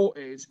my thought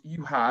is,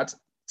 you had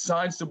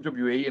signed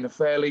WWE in a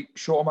fairly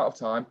short amount of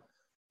time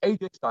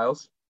AJ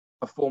Styles,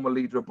 a former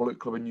leader of Bullet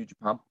Club in New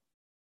Japan,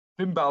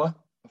 Finn Balor,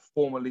 a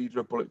former leader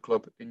of Bullet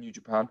Club in New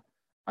Japan,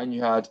 and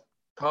you had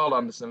Carl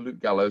Anderson and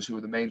Luke Gallows, who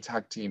were the main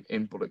tag team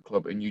in Bullet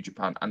Club in New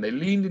Japan, and they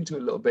leaned into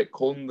it a little bit,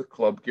 calling them the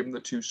club, giving them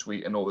the too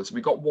sweet and all this.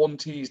 We got one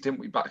tease, didn't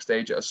we,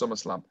 backstage at a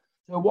SummerSlam?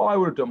 So what I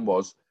would have done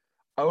was,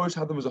 I always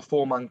had them as a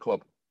four-man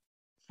club,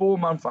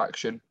 four-man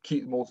faction,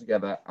 keep them all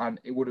together, and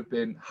it would have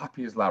been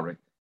happy as Larry.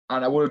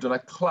 And I would have done a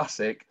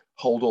classic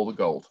hold all the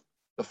gold.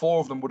 The four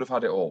of them would have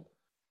had it all.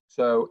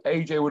 So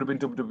AJ would have been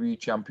WWE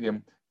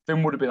champion,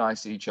 Finn would have been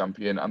IC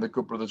champion, and the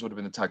Good Brothers would have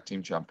been the tag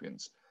team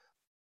champions.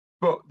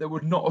 But there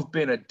would not have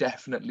been a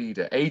definite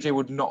leader. AJ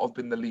would not have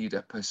been the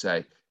leader per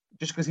se.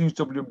 Just because he was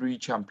WWE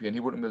champion, he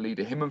wouldn't be the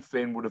leader. Him and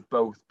Finn would have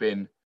both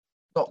been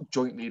not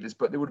joint leaders,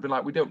 but they would have been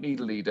like, we don't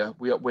need a leader.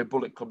 We're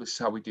Bullet Club. This is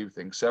how we do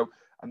things. So,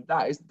 and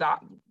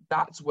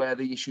that's where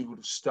the issue would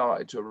have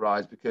started to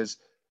arise, because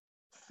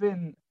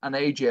Finn and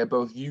AJ are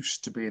both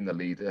used to being the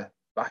leader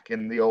back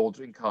in the old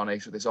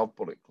incarnation of this odd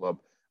Bullet Club,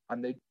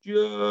 and they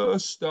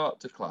just start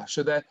to clash.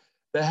 So they're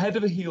head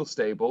of a heel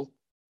stable.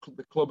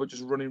 The club are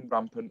just running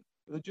rampant.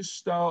 There just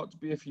start to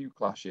be a few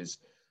clashes,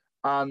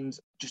 and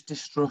just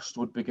distrust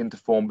would begin to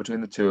form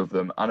between the two of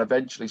them. And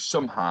eventually,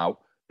 somehow,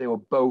 they were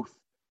both,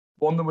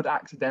 one that would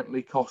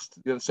accidentally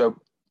cost the other. So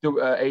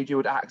AJ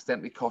would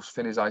accidentally cost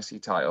Finn his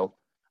IC title,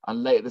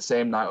 and later the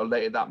same night or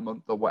later that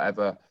month or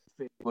whatever,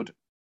 Finn would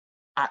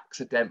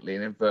accidentally,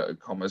 in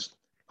inverted commas,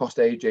 cost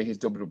AJ his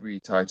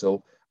WWE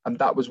title. And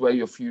that was where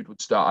your feud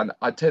would start. And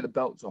I'd take the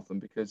belts off them,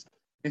 because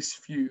this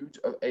feud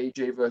of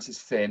AJ versus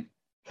Finn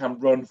can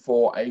run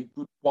for a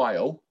good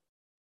while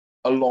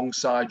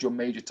alongside your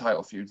major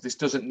title feuds. This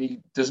doesn't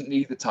need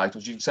the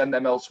titles. You can send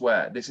them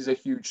elsewhere. This is a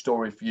huge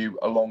story for you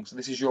along. So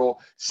this is your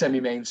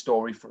semi-main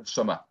story for a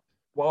summer.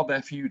 While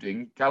they're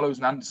feuding, Gallows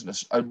and Anderson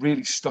are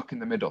really stuck in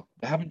the middle.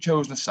 They haven't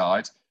chosen a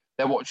side.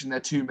 They're watching their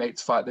two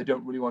mates fight. They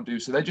don't really want to do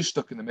so. They're just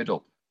stuck in the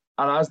middle.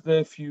 And as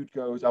the feud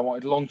goes, I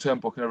wanted long-term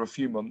booking over a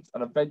few months,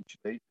 and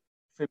eventually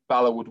Finn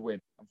Balor would win,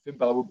 and Finn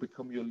Balor would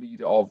become your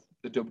leader of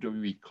the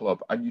WWE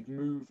club, and you'd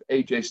move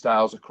AJ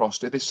Styles across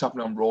to, this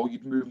happened on Raw,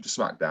 you'd move him to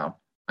SmackDown,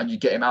 and you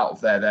get him out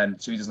of there then,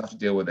 so he doesn't have to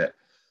deal with it.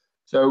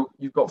 So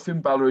you've got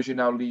Finn Balor as your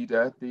now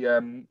leader.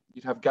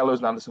 You'd have Gallows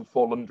and Anderson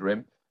fall under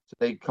him, so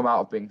they come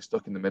out of being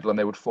stuck in the middle, and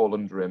they would fall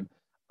under him.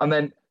 And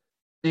then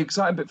the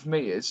exciting bit for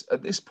me is,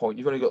 at this point,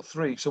 you've only got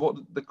three, so what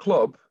the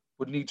club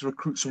would need to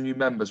recruit some new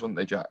members, wouldn't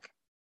they, Jack?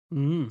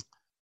 Mm.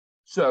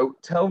 So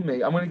tell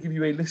me, I'm going to give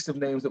you a list of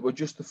names that were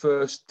just the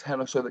first 10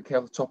 or so that came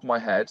off the top of my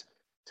head.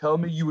 Tell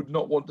me you would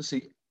not want to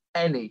see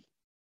any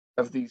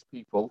of these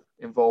people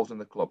involved in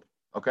the club.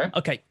 Okay?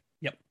 Okay.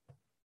 Yep.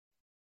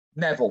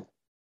 Neville,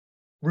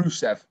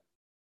 Rusev,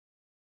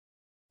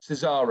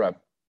 Cesaro,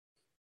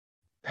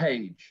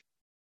 Paige,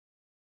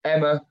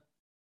 Emma,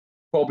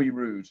 Bobby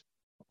Roode,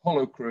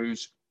 Apollo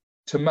Crews,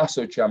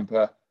 Tommaso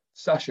Ciampa,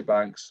 Sasha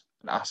Banks,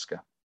 and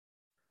Asuka.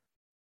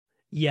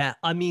 Yeah,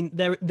 I mean,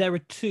 there are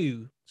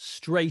two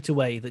straight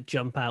away that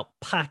jump out.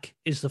 Pac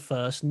is the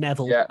first,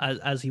 Neville, Yeah.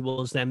 as he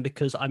was then,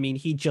 because, I mean,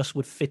 he just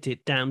would fit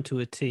it down to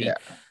a T. Yeah.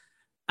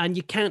 And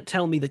you can't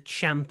tell me that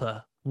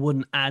Ciampa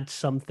wouldn't add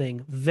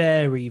something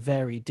very,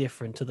 very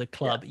different to the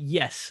club.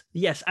 Yeah.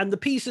 Yes, and the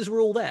pieces were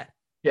all there.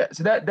 Yeah,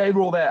 so they were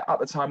all there at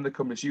the time of the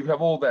company, so you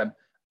have all them.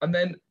 And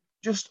then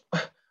just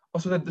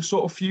also the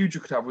sort of feud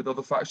you could have with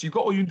other factions. You've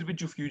got all your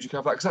individual feuds you can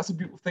have, because that's a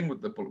beautiful thing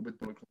with Bullet Club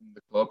and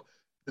the club.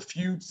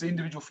 The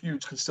individual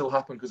feuds can still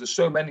happen because there's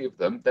so many of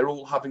them. They're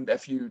all having their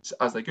feuds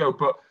as they go.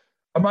 But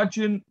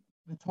imagine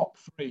the top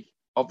three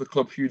of the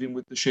club feuding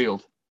with the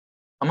Shield.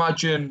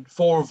 Imagine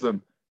four of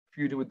them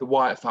feuding with the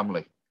Wyatt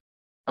family.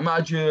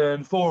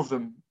 Imagine four of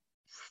them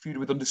feuding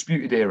with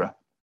Undisputed Era.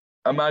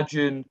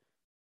 Imagine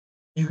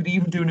you could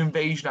even do an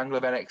invasion angle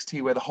of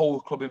NXT where the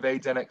whole club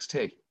invades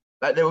NXT.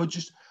 Like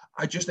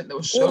I just think there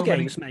was so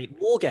many games, mate.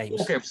 War games.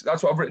 War games.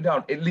 That's what I've written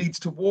down. It leads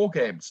to war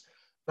games.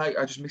 Like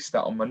I just missed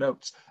that on my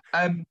notes.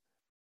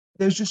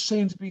 There's just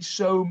seemed to be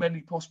so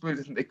many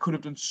possibilities. I think they could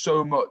have done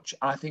so much.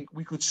 And I think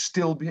we could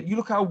still be. You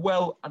look how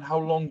well and how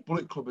long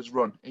Bullet Club has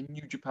run in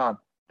New Japan.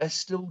 They're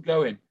still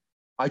going.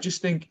 I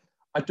just think,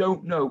 I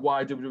don't know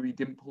why WWE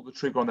didn't pull the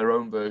trigger on their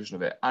own version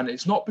of it. And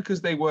it's not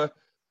because they were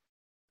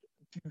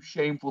too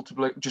shameful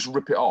to just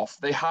rip it off.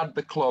 They had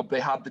the club, they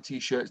had the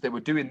T-shirts, they were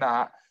doing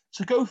that.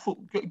 So go.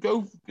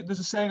 There's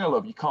a saying I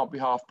love: you can't be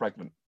half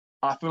pregnant.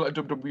 And I feel like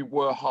WWE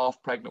were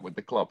half pregnant with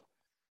the club.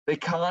 They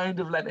kind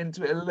of let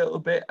into it a little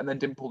bit and then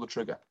didn't pull the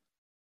trigger.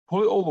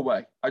 Pull it all the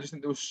way. I just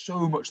think there was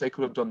so much they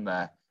could have done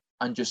there,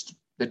 and just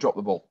they dropped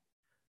the ball.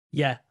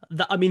 Yeah,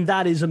 I mean,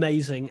 that is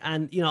amazing.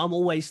 And, you know, I'm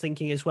always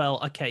thinking as well,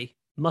 okay,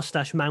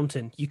 Mustache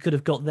Mountain, you could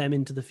have got them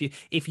into the feud.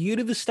 If you'd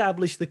have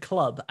established the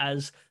club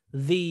as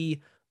the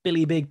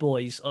Billy Big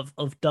Boys of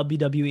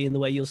WWE in the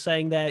way you're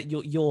saying there,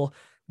 you're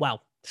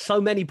wow.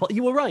 So many.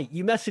 You were right.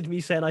 You messaged me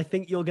saying, I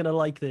think you're going to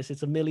like this.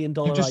 It's $1 million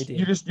idea.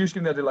 You're just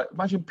going to like,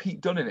 imagine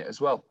Pete Dunne in it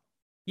as well.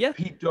 Yeah.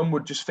 Pete Dunne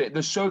would just fit.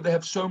 They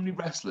have so many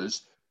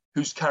wrestlers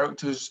whose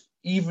characters,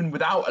 even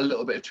without a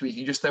little bit of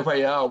tweaking, just their way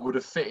they are, would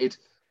have fitted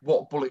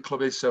what Bullet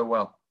Club is so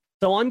well.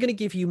 So I'm going to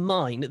give you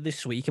mine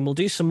this week, and we'll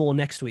do some more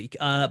next week.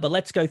 But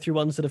let's go through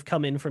ones that have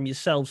come in from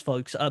yourselves,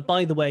 folks.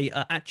 By the way,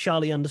 at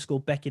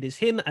Charlie_Beckett is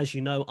him. As you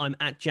know, I'm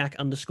at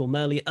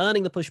Jack_Murley,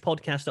 Earning the Push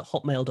podcast at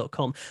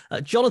hotmail.com.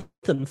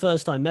 Jonathan,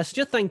 first-time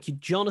messenger. Thank you,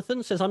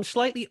 Jonathan. Says, I'm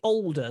slightly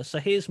older, so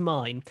here's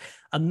mine.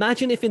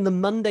 Imagine if in the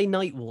Monday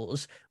Night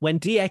Wars, when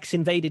DX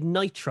invaded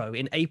Nitro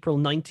in April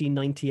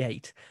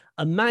 1998,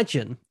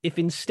 imagine if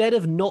instead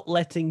of not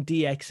letting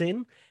DX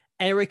in,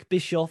 Eric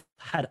Bischoff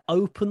had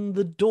opened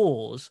the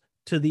doors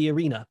to the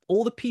arena.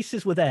 All the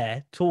pieces were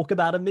there. Talk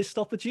about a missed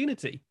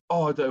opportunity.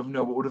 Oh, I don't even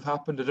know what would have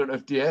happened. I don't know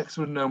if DX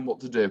would have known what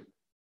to do.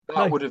 That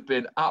No. would have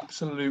been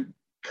absolute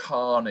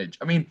carnage.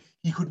 I mean,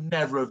 he could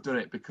never have done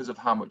it because of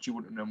how much he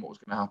wouldn't have known what was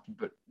going to happen.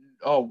 But,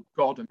 oh,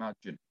 God,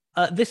 imagine.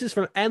 This is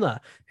from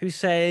Emma, who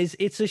says,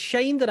 it's a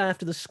shame that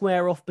after the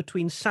square off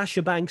between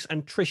Sasha Banks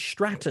and Trish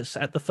Stratus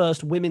at the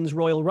first Women's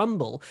Royal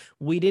Rumble,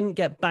 we didn't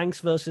get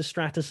Banks versus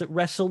Stratus at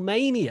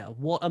WrestleMania.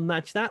 What a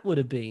match that would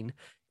have been.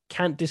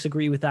 Can't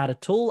disagree with that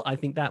at all. I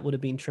think that would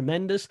have been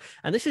tremendous.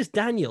 And this is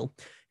Daniel,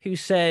 who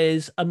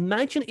says,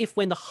 imagine if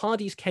when the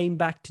Hardys came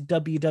back to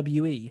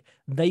WWE,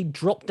 they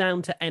dropped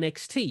down to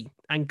NXT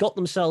and got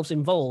themselves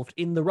involved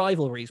in the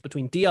rivalries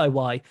between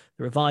DIY,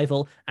 the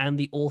Revival, and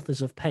the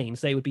Authors of Pains.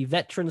 They would be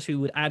veterans who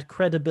would add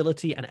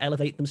credibility and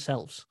elevate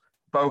themselves.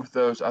 Both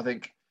those, I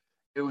think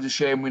it was a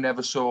shame we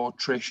never saw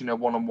Trish in a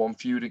one-on-one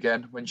feud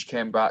again when she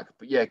came back.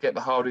 But yeah, get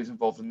the Hardys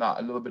involved in that.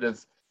 A little bit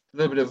of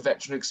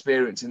veteran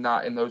experience in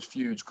those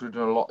feuds could have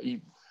done a lot.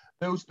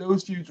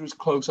 Those feuds were as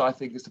close, I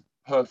think, as the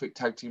perfect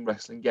tag team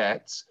wrestling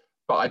gets,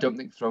 but I don't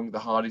think throwing the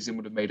Hardys in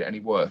would have made it any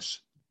worse.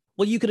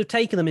 Well, you could have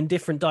taken them in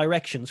different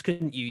directions,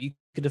 couldn't you? You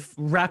could have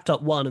wrapped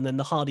up one and then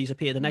the Hardys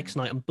appear the next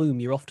night and boom,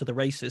 you're off to the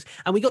races.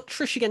 And we got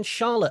Trish against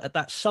Charlotte at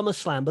that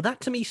SummerSlam, but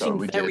that to me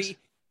seemed it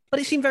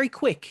seemed very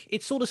quick.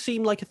 It sort of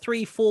seemed like a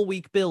 3-4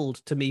 week build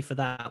to me for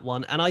that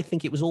one. And I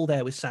think it was all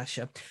there with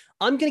Sasha.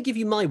 I'm going to give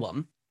you my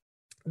one.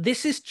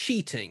 This is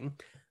cheating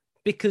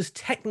because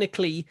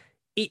technically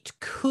it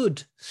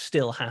could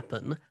still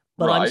happen,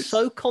 but right. I'm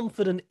so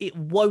confident it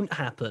won't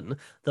happen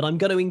that I'm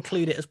going to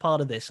include it as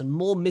part of this and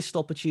more missed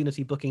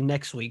opportunity booking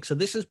next week. So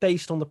this is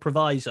based on the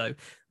proviso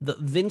that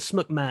Vince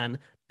McMahon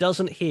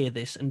doesn't hear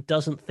this and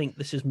doesn't think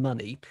this is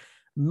money.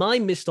 My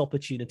missed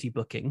opportunity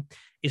booking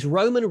is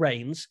Roman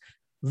Reigns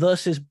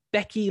versus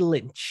Becky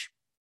Lynch.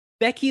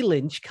 Becky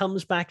Lynch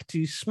comes back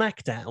to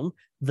SmackDown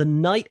the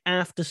night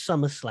after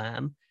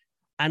SummerSlam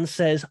and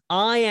says,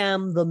 I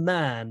am the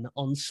man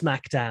on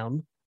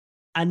SmackDown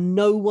and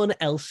no one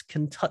else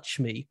can touch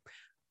me.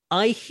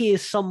 I hear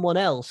someone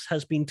else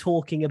has been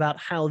talking about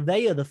how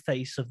they are the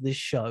face of this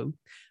show.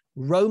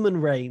 Roman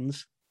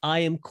Reigns, I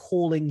am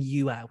calling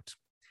you out.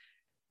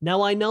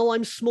 Now, I know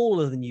I'm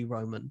smaller than you,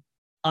 Roman.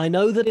 I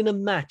know that in a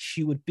match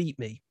you would beat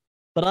me,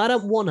 but I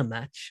don't want a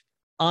match.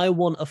 I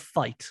want a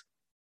fight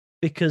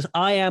because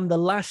I am the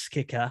last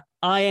kicker.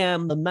 I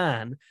am the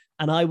man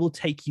and I will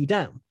take you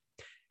down.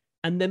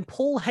 And then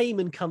Paul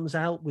Heyman comes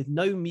out with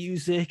no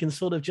music and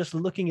sort of just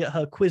looking at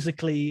her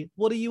quizzically.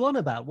 What are you on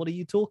about? What are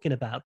you talking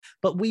about?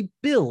 But we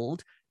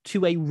build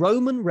to a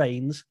Roman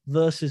Reigns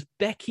versus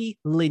Becky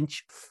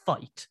Lynch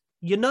fight.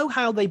 You know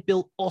how they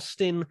built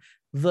Austin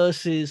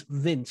versus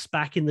Vince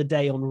back in the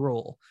day on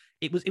Raw?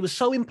 It was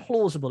so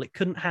implausible. It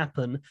couldn't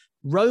happen.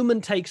 Roman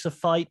takes a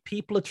fight.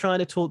 People are trying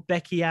to talk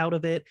Becky out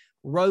of it.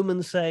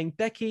 Roman saying,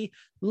 Becky,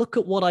 look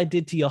at what I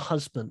did to your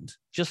husband.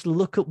 Just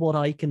look at what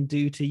I can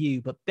do to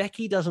you. But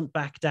Becky doesn't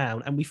back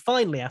down. And we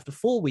finally, after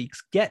 4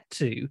 weeks, get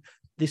to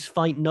this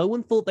fight no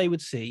one thought they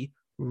would see.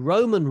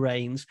 Roman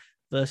Reigns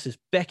versus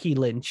Becky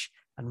Lynch.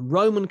 And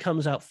Roman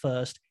comes out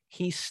first.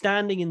 He's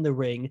standing in the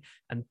ring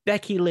and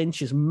Becky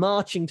Lynch is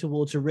marching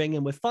towards a ring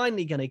and we're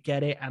finally going to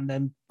get it. And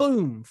then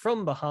boom,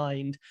 from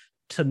behind,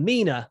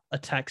 Tamina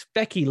attacks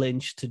Becky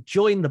Lynch to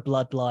join the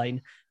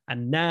bloodline.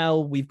 And now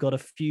we've got a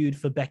feud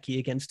for Becky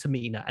against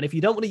Tamina. And if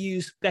you don't want to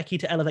use Becky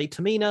to elevate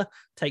Tamina,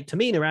 take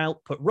Tamina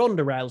out, put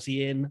Ronda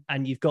Rousey in,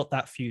 and you've got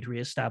that feud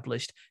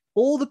reestablished.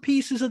 All the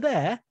pieces are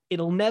there.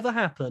 It'll never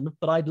happen,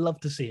 but I'd love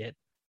to see it.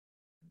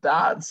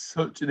 That's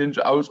such an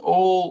interesting. I was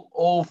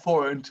all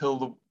for it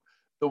until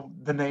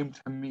the name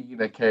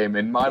Tamina came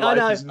in. My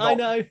life is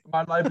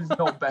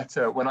not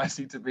better when I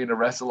see Tamina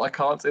wrestle. I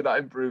can't say that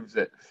improves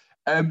it.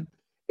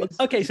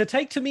 Okay, so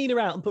take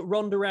Tamina out and put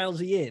Ronda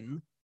Rousey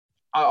in.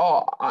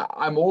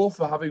 I'm all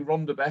for having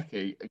Ronda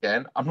Becky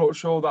again. I'm not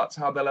sure that's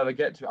how they'll ever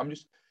get to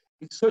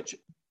it.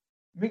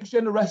 Mixed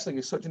gender wrestling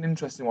is such an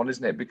interesting one,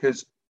 isn't it?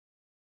 Because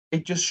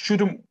it just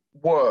shouldn't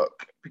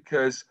work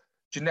because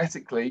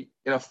genetically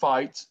in a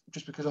fight,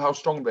 just because of how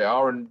strong they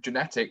are and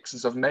genetics and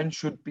stuff, men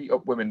should beat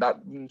up women.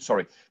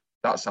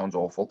 That sounds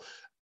awful.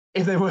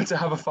 If they were to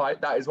have a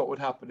fight, that is what would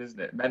happen, isn't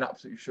it? Men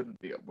absolutely shouldn't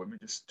beat up women.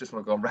 Just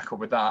want to go on record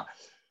with that.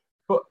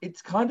 But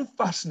it's kind of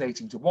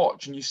fascinating to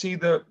watch. And you see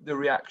the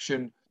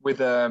reaction with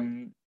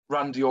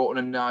Randy Orton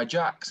and Nia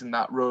Jax in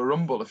that Royal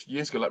Rumble a few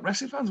years ago. Like,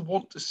 wrestling fans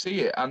want to see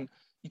it. And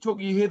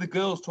you hear the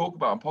girls talk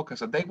about it on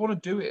podcasts, and they want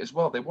to do it as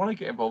well. They want to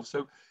get involved.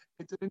 So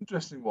it's an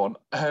interesting one.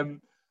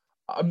 I'm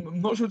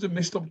not sure it's a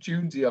missed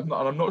opportunity. I'm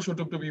not sure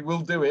WWE will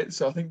do it.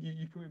 So I think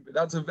you come in, but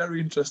that's a very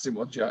interesting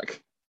one,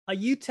 Jack. Are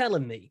you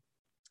telling me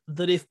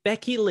that if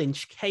Becky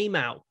Lynch came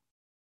out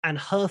and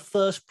her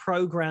first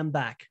program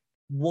back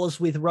was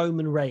with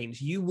Roman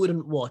Reigns, you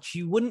wouldn't watch?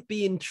 You wouldn't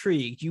be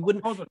intrigued? You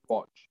wouldn't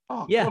watch?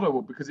 Oh, yeah. God, I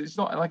would, because it's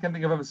not like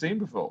anything I've ever seen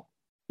before.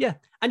 Yeah,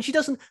 and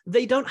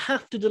they don't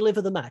have to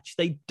deliver the match.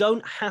 They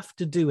don't have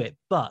to do it,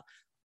 but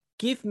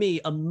give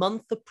me a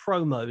month of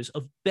promos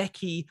of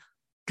Becky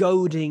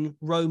goading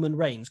Roman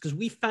Reigns, because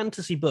we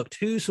fantasy booked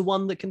who's the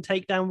one that can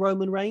take down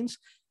Roman Reigns.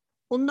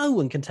 Well, no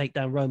one can take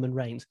down Roman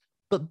Reigns.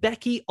 But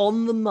Becky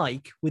on the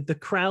mic with the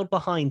crowd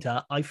behind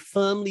her, I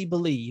firmly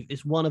believe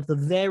is one of the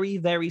very,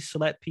 very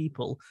select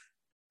people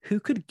who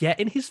could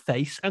get in his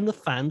face and the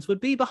fans would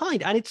be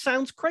behind. And it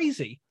sounds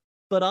crazy,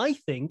 but I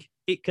think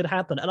it could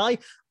happen. And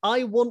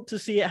I want to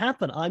see it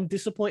happen. I'm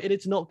disappointed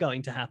it's not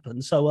going to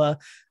happen. So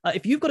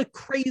if you've got a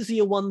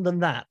crazier one than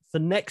that for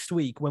next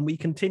week when we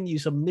continue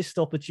some missed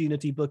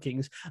opportunity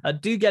bookings,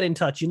 do get in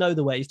touch. You know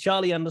the ways.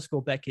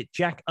 Charlie_Beckett,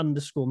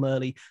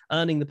 Jack_Murley,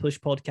 Earning the Push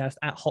podcast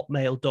at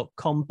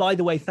hotmail.com. By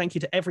the way, thank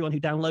you to everyone who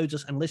downloads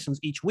us and listens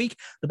each week.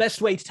 The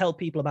best way to tell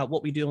people about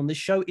what we do on this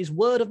show is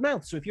word of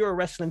mouth. So if you're a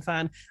wrestling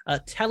fan,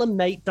 tell a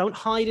mate. Don't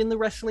hide in the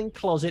wrestling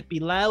closet. Be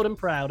loud and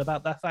proud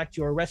about the fact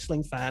you're a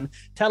wrestling fan.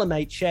 Tell a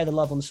mate. Share the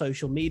love on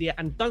social media,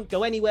 and don't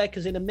go anywhere,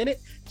 because in a minute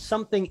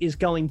something is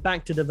going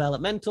back to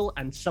developmental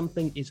and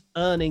something is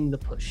earning the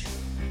push.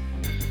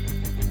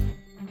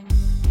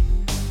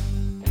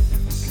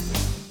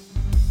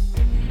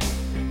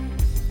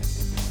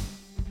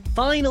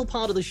 Final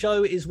part of the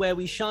show is where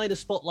we shine a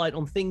spotlight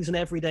on things in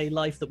everyday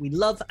life that we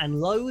love and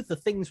loathe. The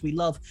things we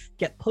love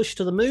get pushed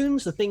to the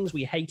moons. The things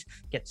we hate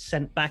get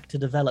sent back to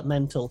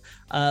developmental.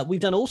 We've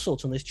done all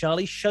sorts on this,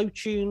 Charlie. Show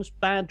tunes,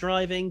 bad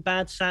driving,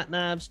 bad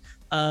sat-navs,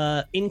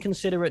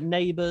 inconsiderate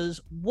neighbors.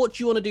 What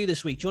do you want to do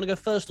this week? Do you want to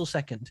go first or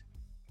second?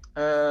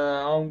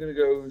 I'm going to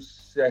go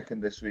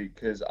second this week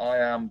because I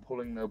am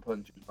pulling no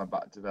punches with my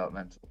back to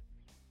developmental.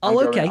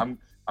 Okay.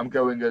 I'm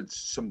going at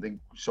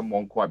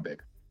someone quite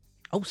big.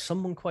 Oh,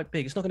 someone quite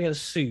big. It's not going to get us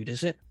sued,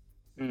 is it?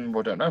 Well,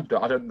 I don't know.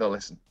 I don't think they'll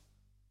listen.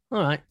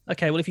 All right.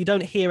 Okay. Well, if you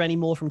don't hear any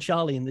more from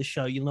Charlie in this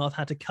show, you'll know I've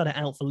had to cut it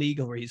out for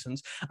legal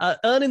reasons.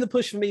 Earning the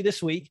push for me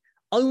this week,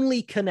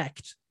 Only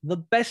Connect, the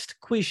best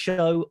quiz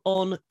show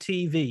on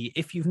TV.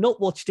 If you've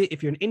not watched it,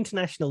 if you're an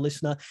international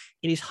listener,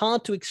 it is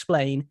hard to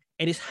explain.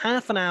 It is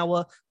half an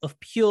hour of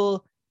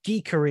pure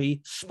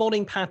geekery,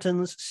 spotting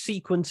patterns,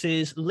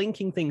 sequences,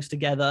 linking things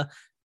together.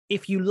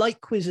 If you like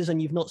quizzes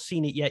and you've not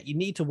seen it yet, you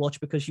need to watch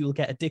because you will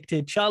get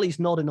addicted. Charlie's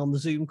nodding on the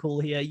Zoom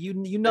call here. You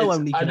know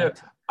Only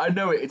Connect. I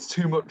know it. It's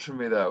too much for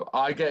me, though.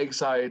 I get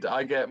excited.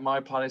 My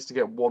plan is to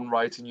get one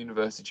right in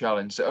University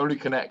Challenge. So Only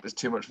Connect is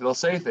too much. They'll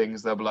say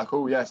things. They'll be like,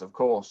 oh, yes, of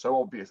course.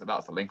 So obvious that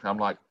that's the link. And I'm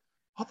like,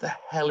 what the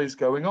hell is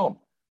going on?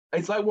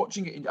 It's like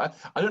watching it.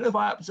 I don't know if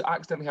I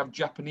accidentally have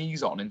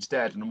Japanese on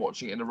instead and I'm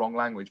watching it in the wrong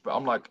language. But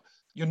I'm like,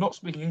 you're not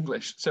speaking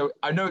English. So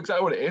I know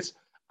exactly what it is.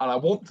 And I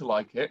want to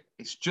like it.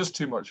 It's just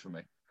too much for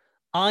me.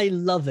 I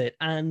love it.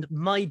 And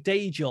my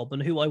day job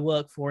and who I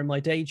work for in my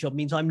day job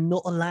means I'm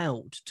not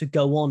allowed to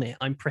go on it.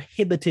 I'm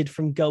prohibited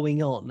from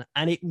going on.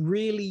 And it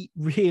really,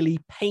 really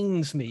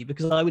pains me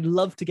because I would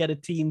love to get a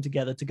team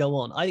together to go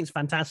on. I think it's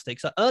fantastic.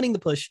 So Earning the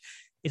Push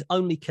is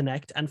Only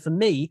Connect. And for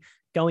me,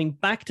 going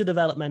back to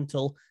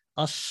developmental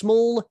are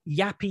small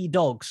yappy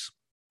dogs.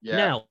 Yeah.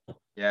 Now,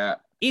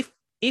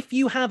 if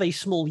you have a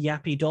small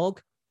yappy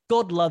dog,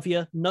 God love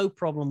you, no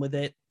problem with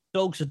it.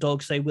 Dogs are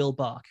dogs, they will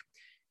bark.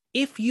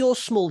 If your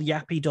small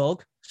yappy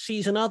dog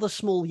sees another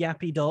small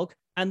yappy dog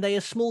and they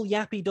are small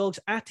yappy dogs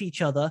at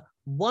each other,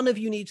 one of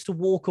you needs to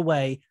walk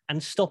away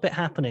and stop it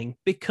happening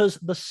because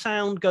the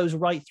sound goes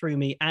right through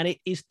me and it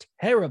is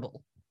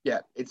terrible. Yeah,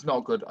 it's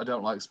not good. I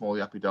don't like small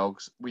yappy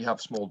dogs. We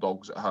have small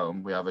dogs at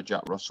home. We have a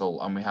Jack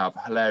Russell and we have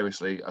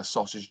hilariously a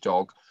sausage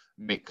dog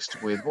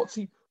mixed with what's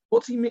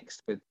he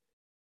mixed with?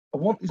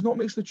 He's not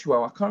mixed with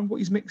Chihuahua. I can't remember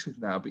what he's mixed with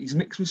now, but he's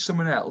mixed with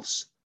someone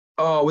else.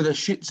 Oh, with a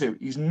Shih Tzu.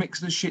 He's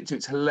mixed with a Shih Tzu.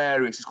 It's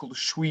hilarious. It's called a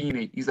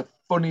Sweeney. He's the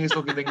funniest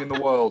looking thing in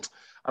the world.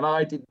 And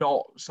I did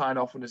not sign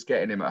off on us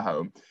getting him at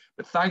home.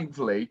 But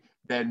thankfully,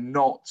 they're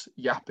not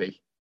yappy.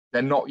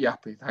 They're not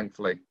yappy,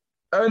 thankfully.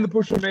 And the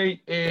push for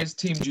me is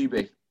Team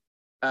GB.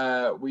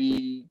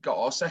 We got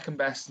our second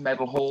best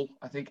medal haul,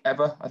 I think,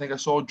 ever. I think I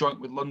saw a joint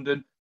with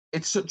London.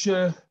 It's such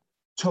a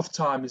tough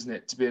time, isn't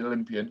it, to be an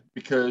Olympian?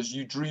 Because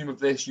you dream of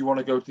this. You want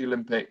to go to the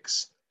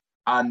Olympics.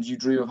 And you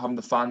dream of having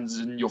the fans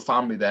and your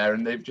family there,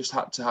 and they've just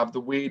had to have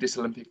the weirdest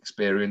Olympic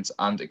experience,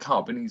 and it can't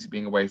have been easy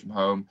being away from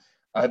home.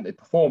 And they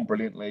performed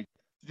brilliantly.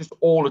 Just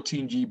all of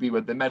Team GB,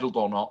 whether they medalled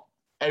or not,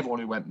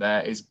 everyone who went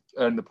there is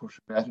earned the push.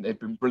 I think they've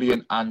been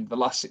brilliant, and the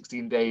last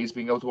 16 days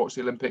being able to watch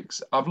the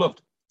Olympics, I've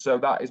loved. So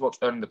that is what's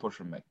earning the push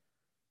from me.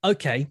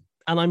 Okay,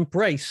 and I'm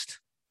braced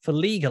for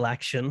legal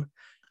action.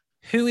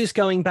 Who is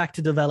going back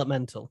to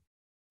developmental?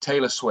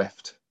 Taylor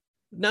Swift.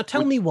 Now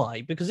tell me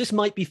why, because this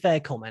might be fair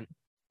comment.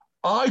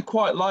 I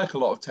quite like a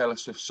lot of Taylor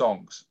Swift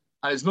songs,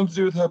 and it's nothing to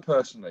do with her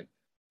personally.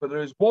 But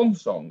there is one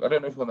song, I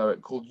don't know if you'll know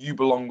it, called You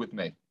Belong With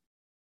Me.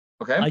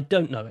 Okay? I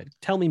don't know it.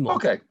 Tell me more.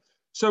 Okay.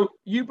 So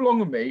You Belong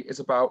With Me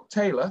is about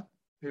Taylor,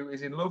 who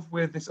is in love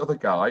with this other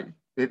guy,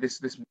 this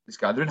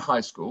guy. They're in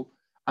high school,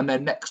 and they're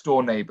next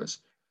door neighbours.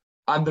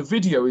 And the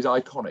video is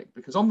iconic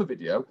because on the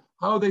video,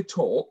 how they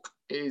talk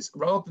is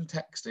rather than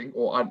texting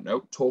or, I don't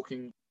know,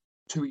 talking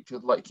to each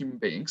other like human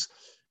beings,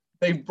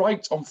 they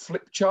write on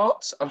flip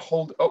charts and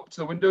hold it up to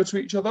the window to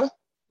each other.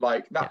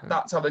 Like that. Yeah.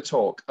 That's how they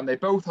talk. And they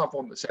both have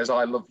one that says,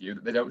 I love you,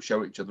 that they don't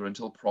show each other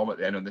until prom at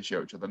the end when they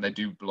show each other. And they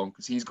do belong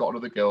because he's got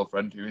another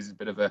girlfriend who is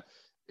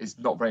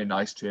not very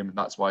nice to him. And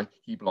that's why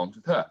he belongs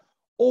with her.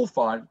 All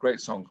fine,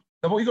 great song.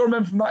 Now, what you got to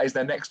remember from that is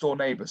they're next door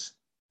neighbours.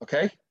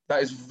 Okay,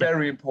 that is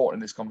very important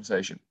in this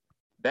conversation.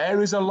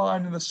 There is a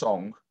line in the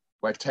song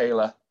where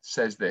Taylor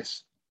says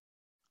this: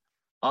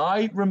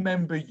 "I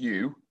remember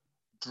you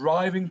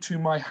driving to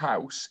my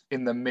house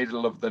in the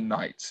middle of the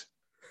night."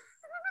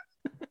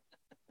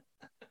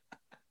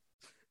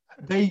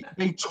 They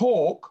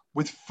talk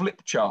with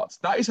flip charts.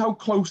 That is how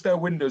close their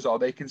windows are.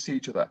 They can see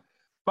each other.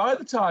 By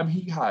the time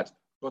he had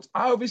got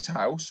out of his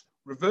house,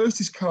 reversed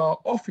his car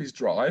off his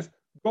drive,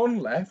 gone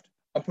left,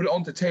 and put it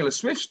onto Taylor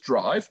Swift's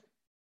drive,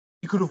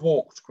 he could have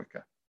walked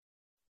quicker.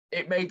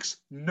 It makes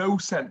no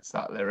sense,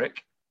 that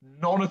lyric.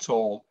 None at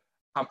all.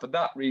 And for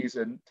that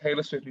reason,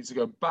 Taylor Swift needs to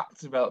go back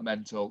to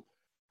developmental.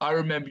 I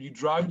remember you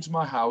driving to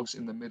my house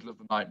in the middle of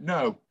the night.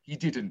 No, you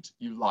didn't,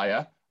 you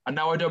liar. And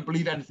now I don't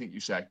believe anything you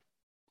say.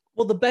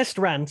 Well, the best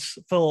rants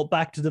for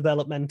Back to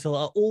Developmental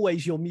are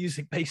always your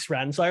music-based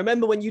rants. I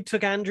remember when you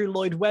took Andrew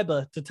Lloyd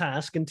Webber to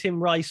task and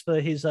Tim Rice for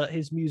his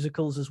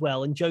musicals as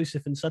well, and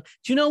Joseph and Son.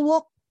 Do you know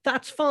what?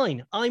 That's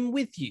fine. I'm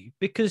with you,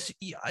 because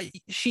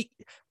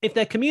if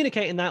they're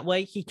communicating that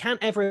way, he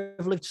can't ever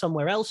have lived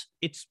somewhere else.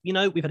 It's,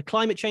 we've had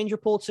climate change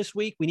reports this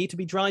week. We need to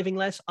be driving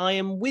less. I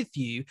am with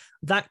you.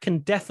 That can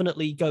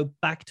definitely go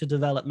back to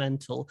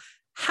developmental.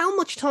 How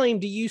much time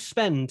do you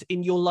spend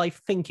in your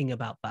life thinking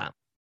about that?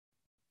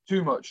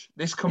 Too much.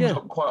 This comes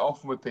up quite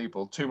often with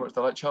people. Too much.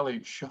 They're like,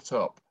 Charlie, shut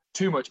up.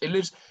 Too much. It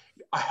lives.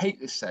 I hate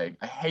this saying.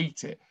 I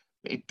hate it.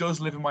 But it does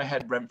live in my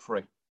head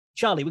rent-free.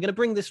 Charlie, we're going to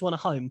bring this one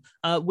home.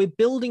 We're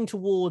building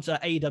towards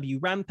AEW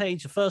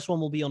Rampage. The first one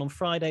will be on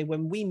Friday.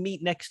 When we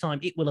meet next time,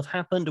 it will have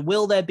happened.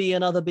 Will there be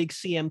another big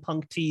CM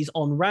Punk tease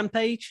on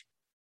Rampage?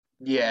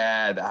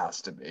 Yeah, there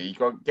has to be. You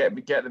got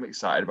to get them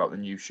excited about the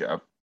new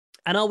show.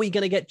 And are we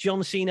going to get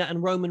John Cena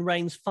and Roman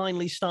Reigns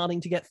finally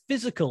starting to get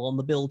physical on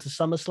the build to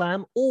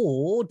SummerSlam?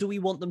 Or do we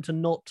want them to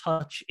not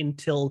touch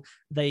until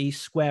they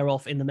square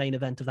off in the main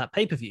event of that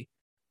pay-per-view?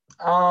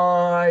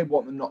 I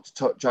want them not to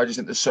touch. I just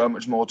think there's so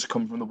much more to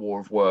come from the war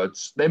of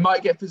words. They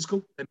might get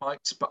physical, they might,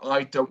 but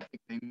I don't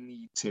think they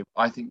need to.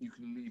 I think you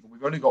can leave them.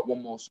 We've only got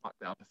one more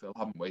SmackDown to fill,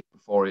 haven't we,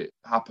 before it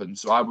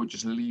happens. So I would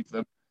just leave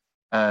them.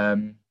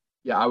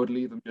 I would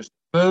leave them just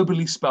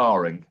verbally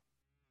sparring.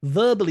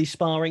 Verbally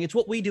sparring. It's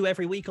what we do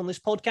every week on this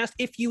podcast.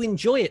 If you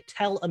enjoy it,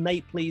 tell a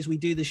mate, please. We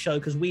do this show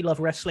because we love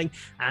wrestling,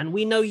 and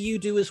we know you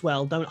do as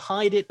well. Don't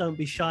hide it. Don't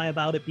be shy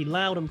about it. Be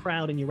loud and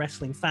proud in your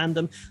wrestling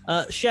fandom.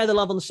 Share the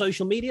love on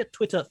social media,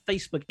 Twitter,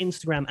 Facebook,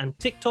 Instagram, and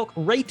TikTok.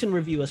 Rate and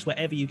review us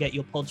wherever you get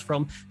your pods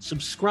from.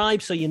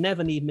 Subscribe so you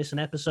never need miss an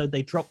episode.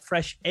 They drop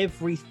fresh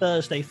every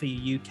Thursday for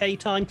your UK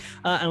time.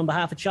 And on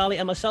behalf of Charlie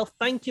and myself,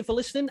 thank you for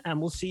listening,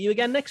 and we'll see you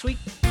again next week.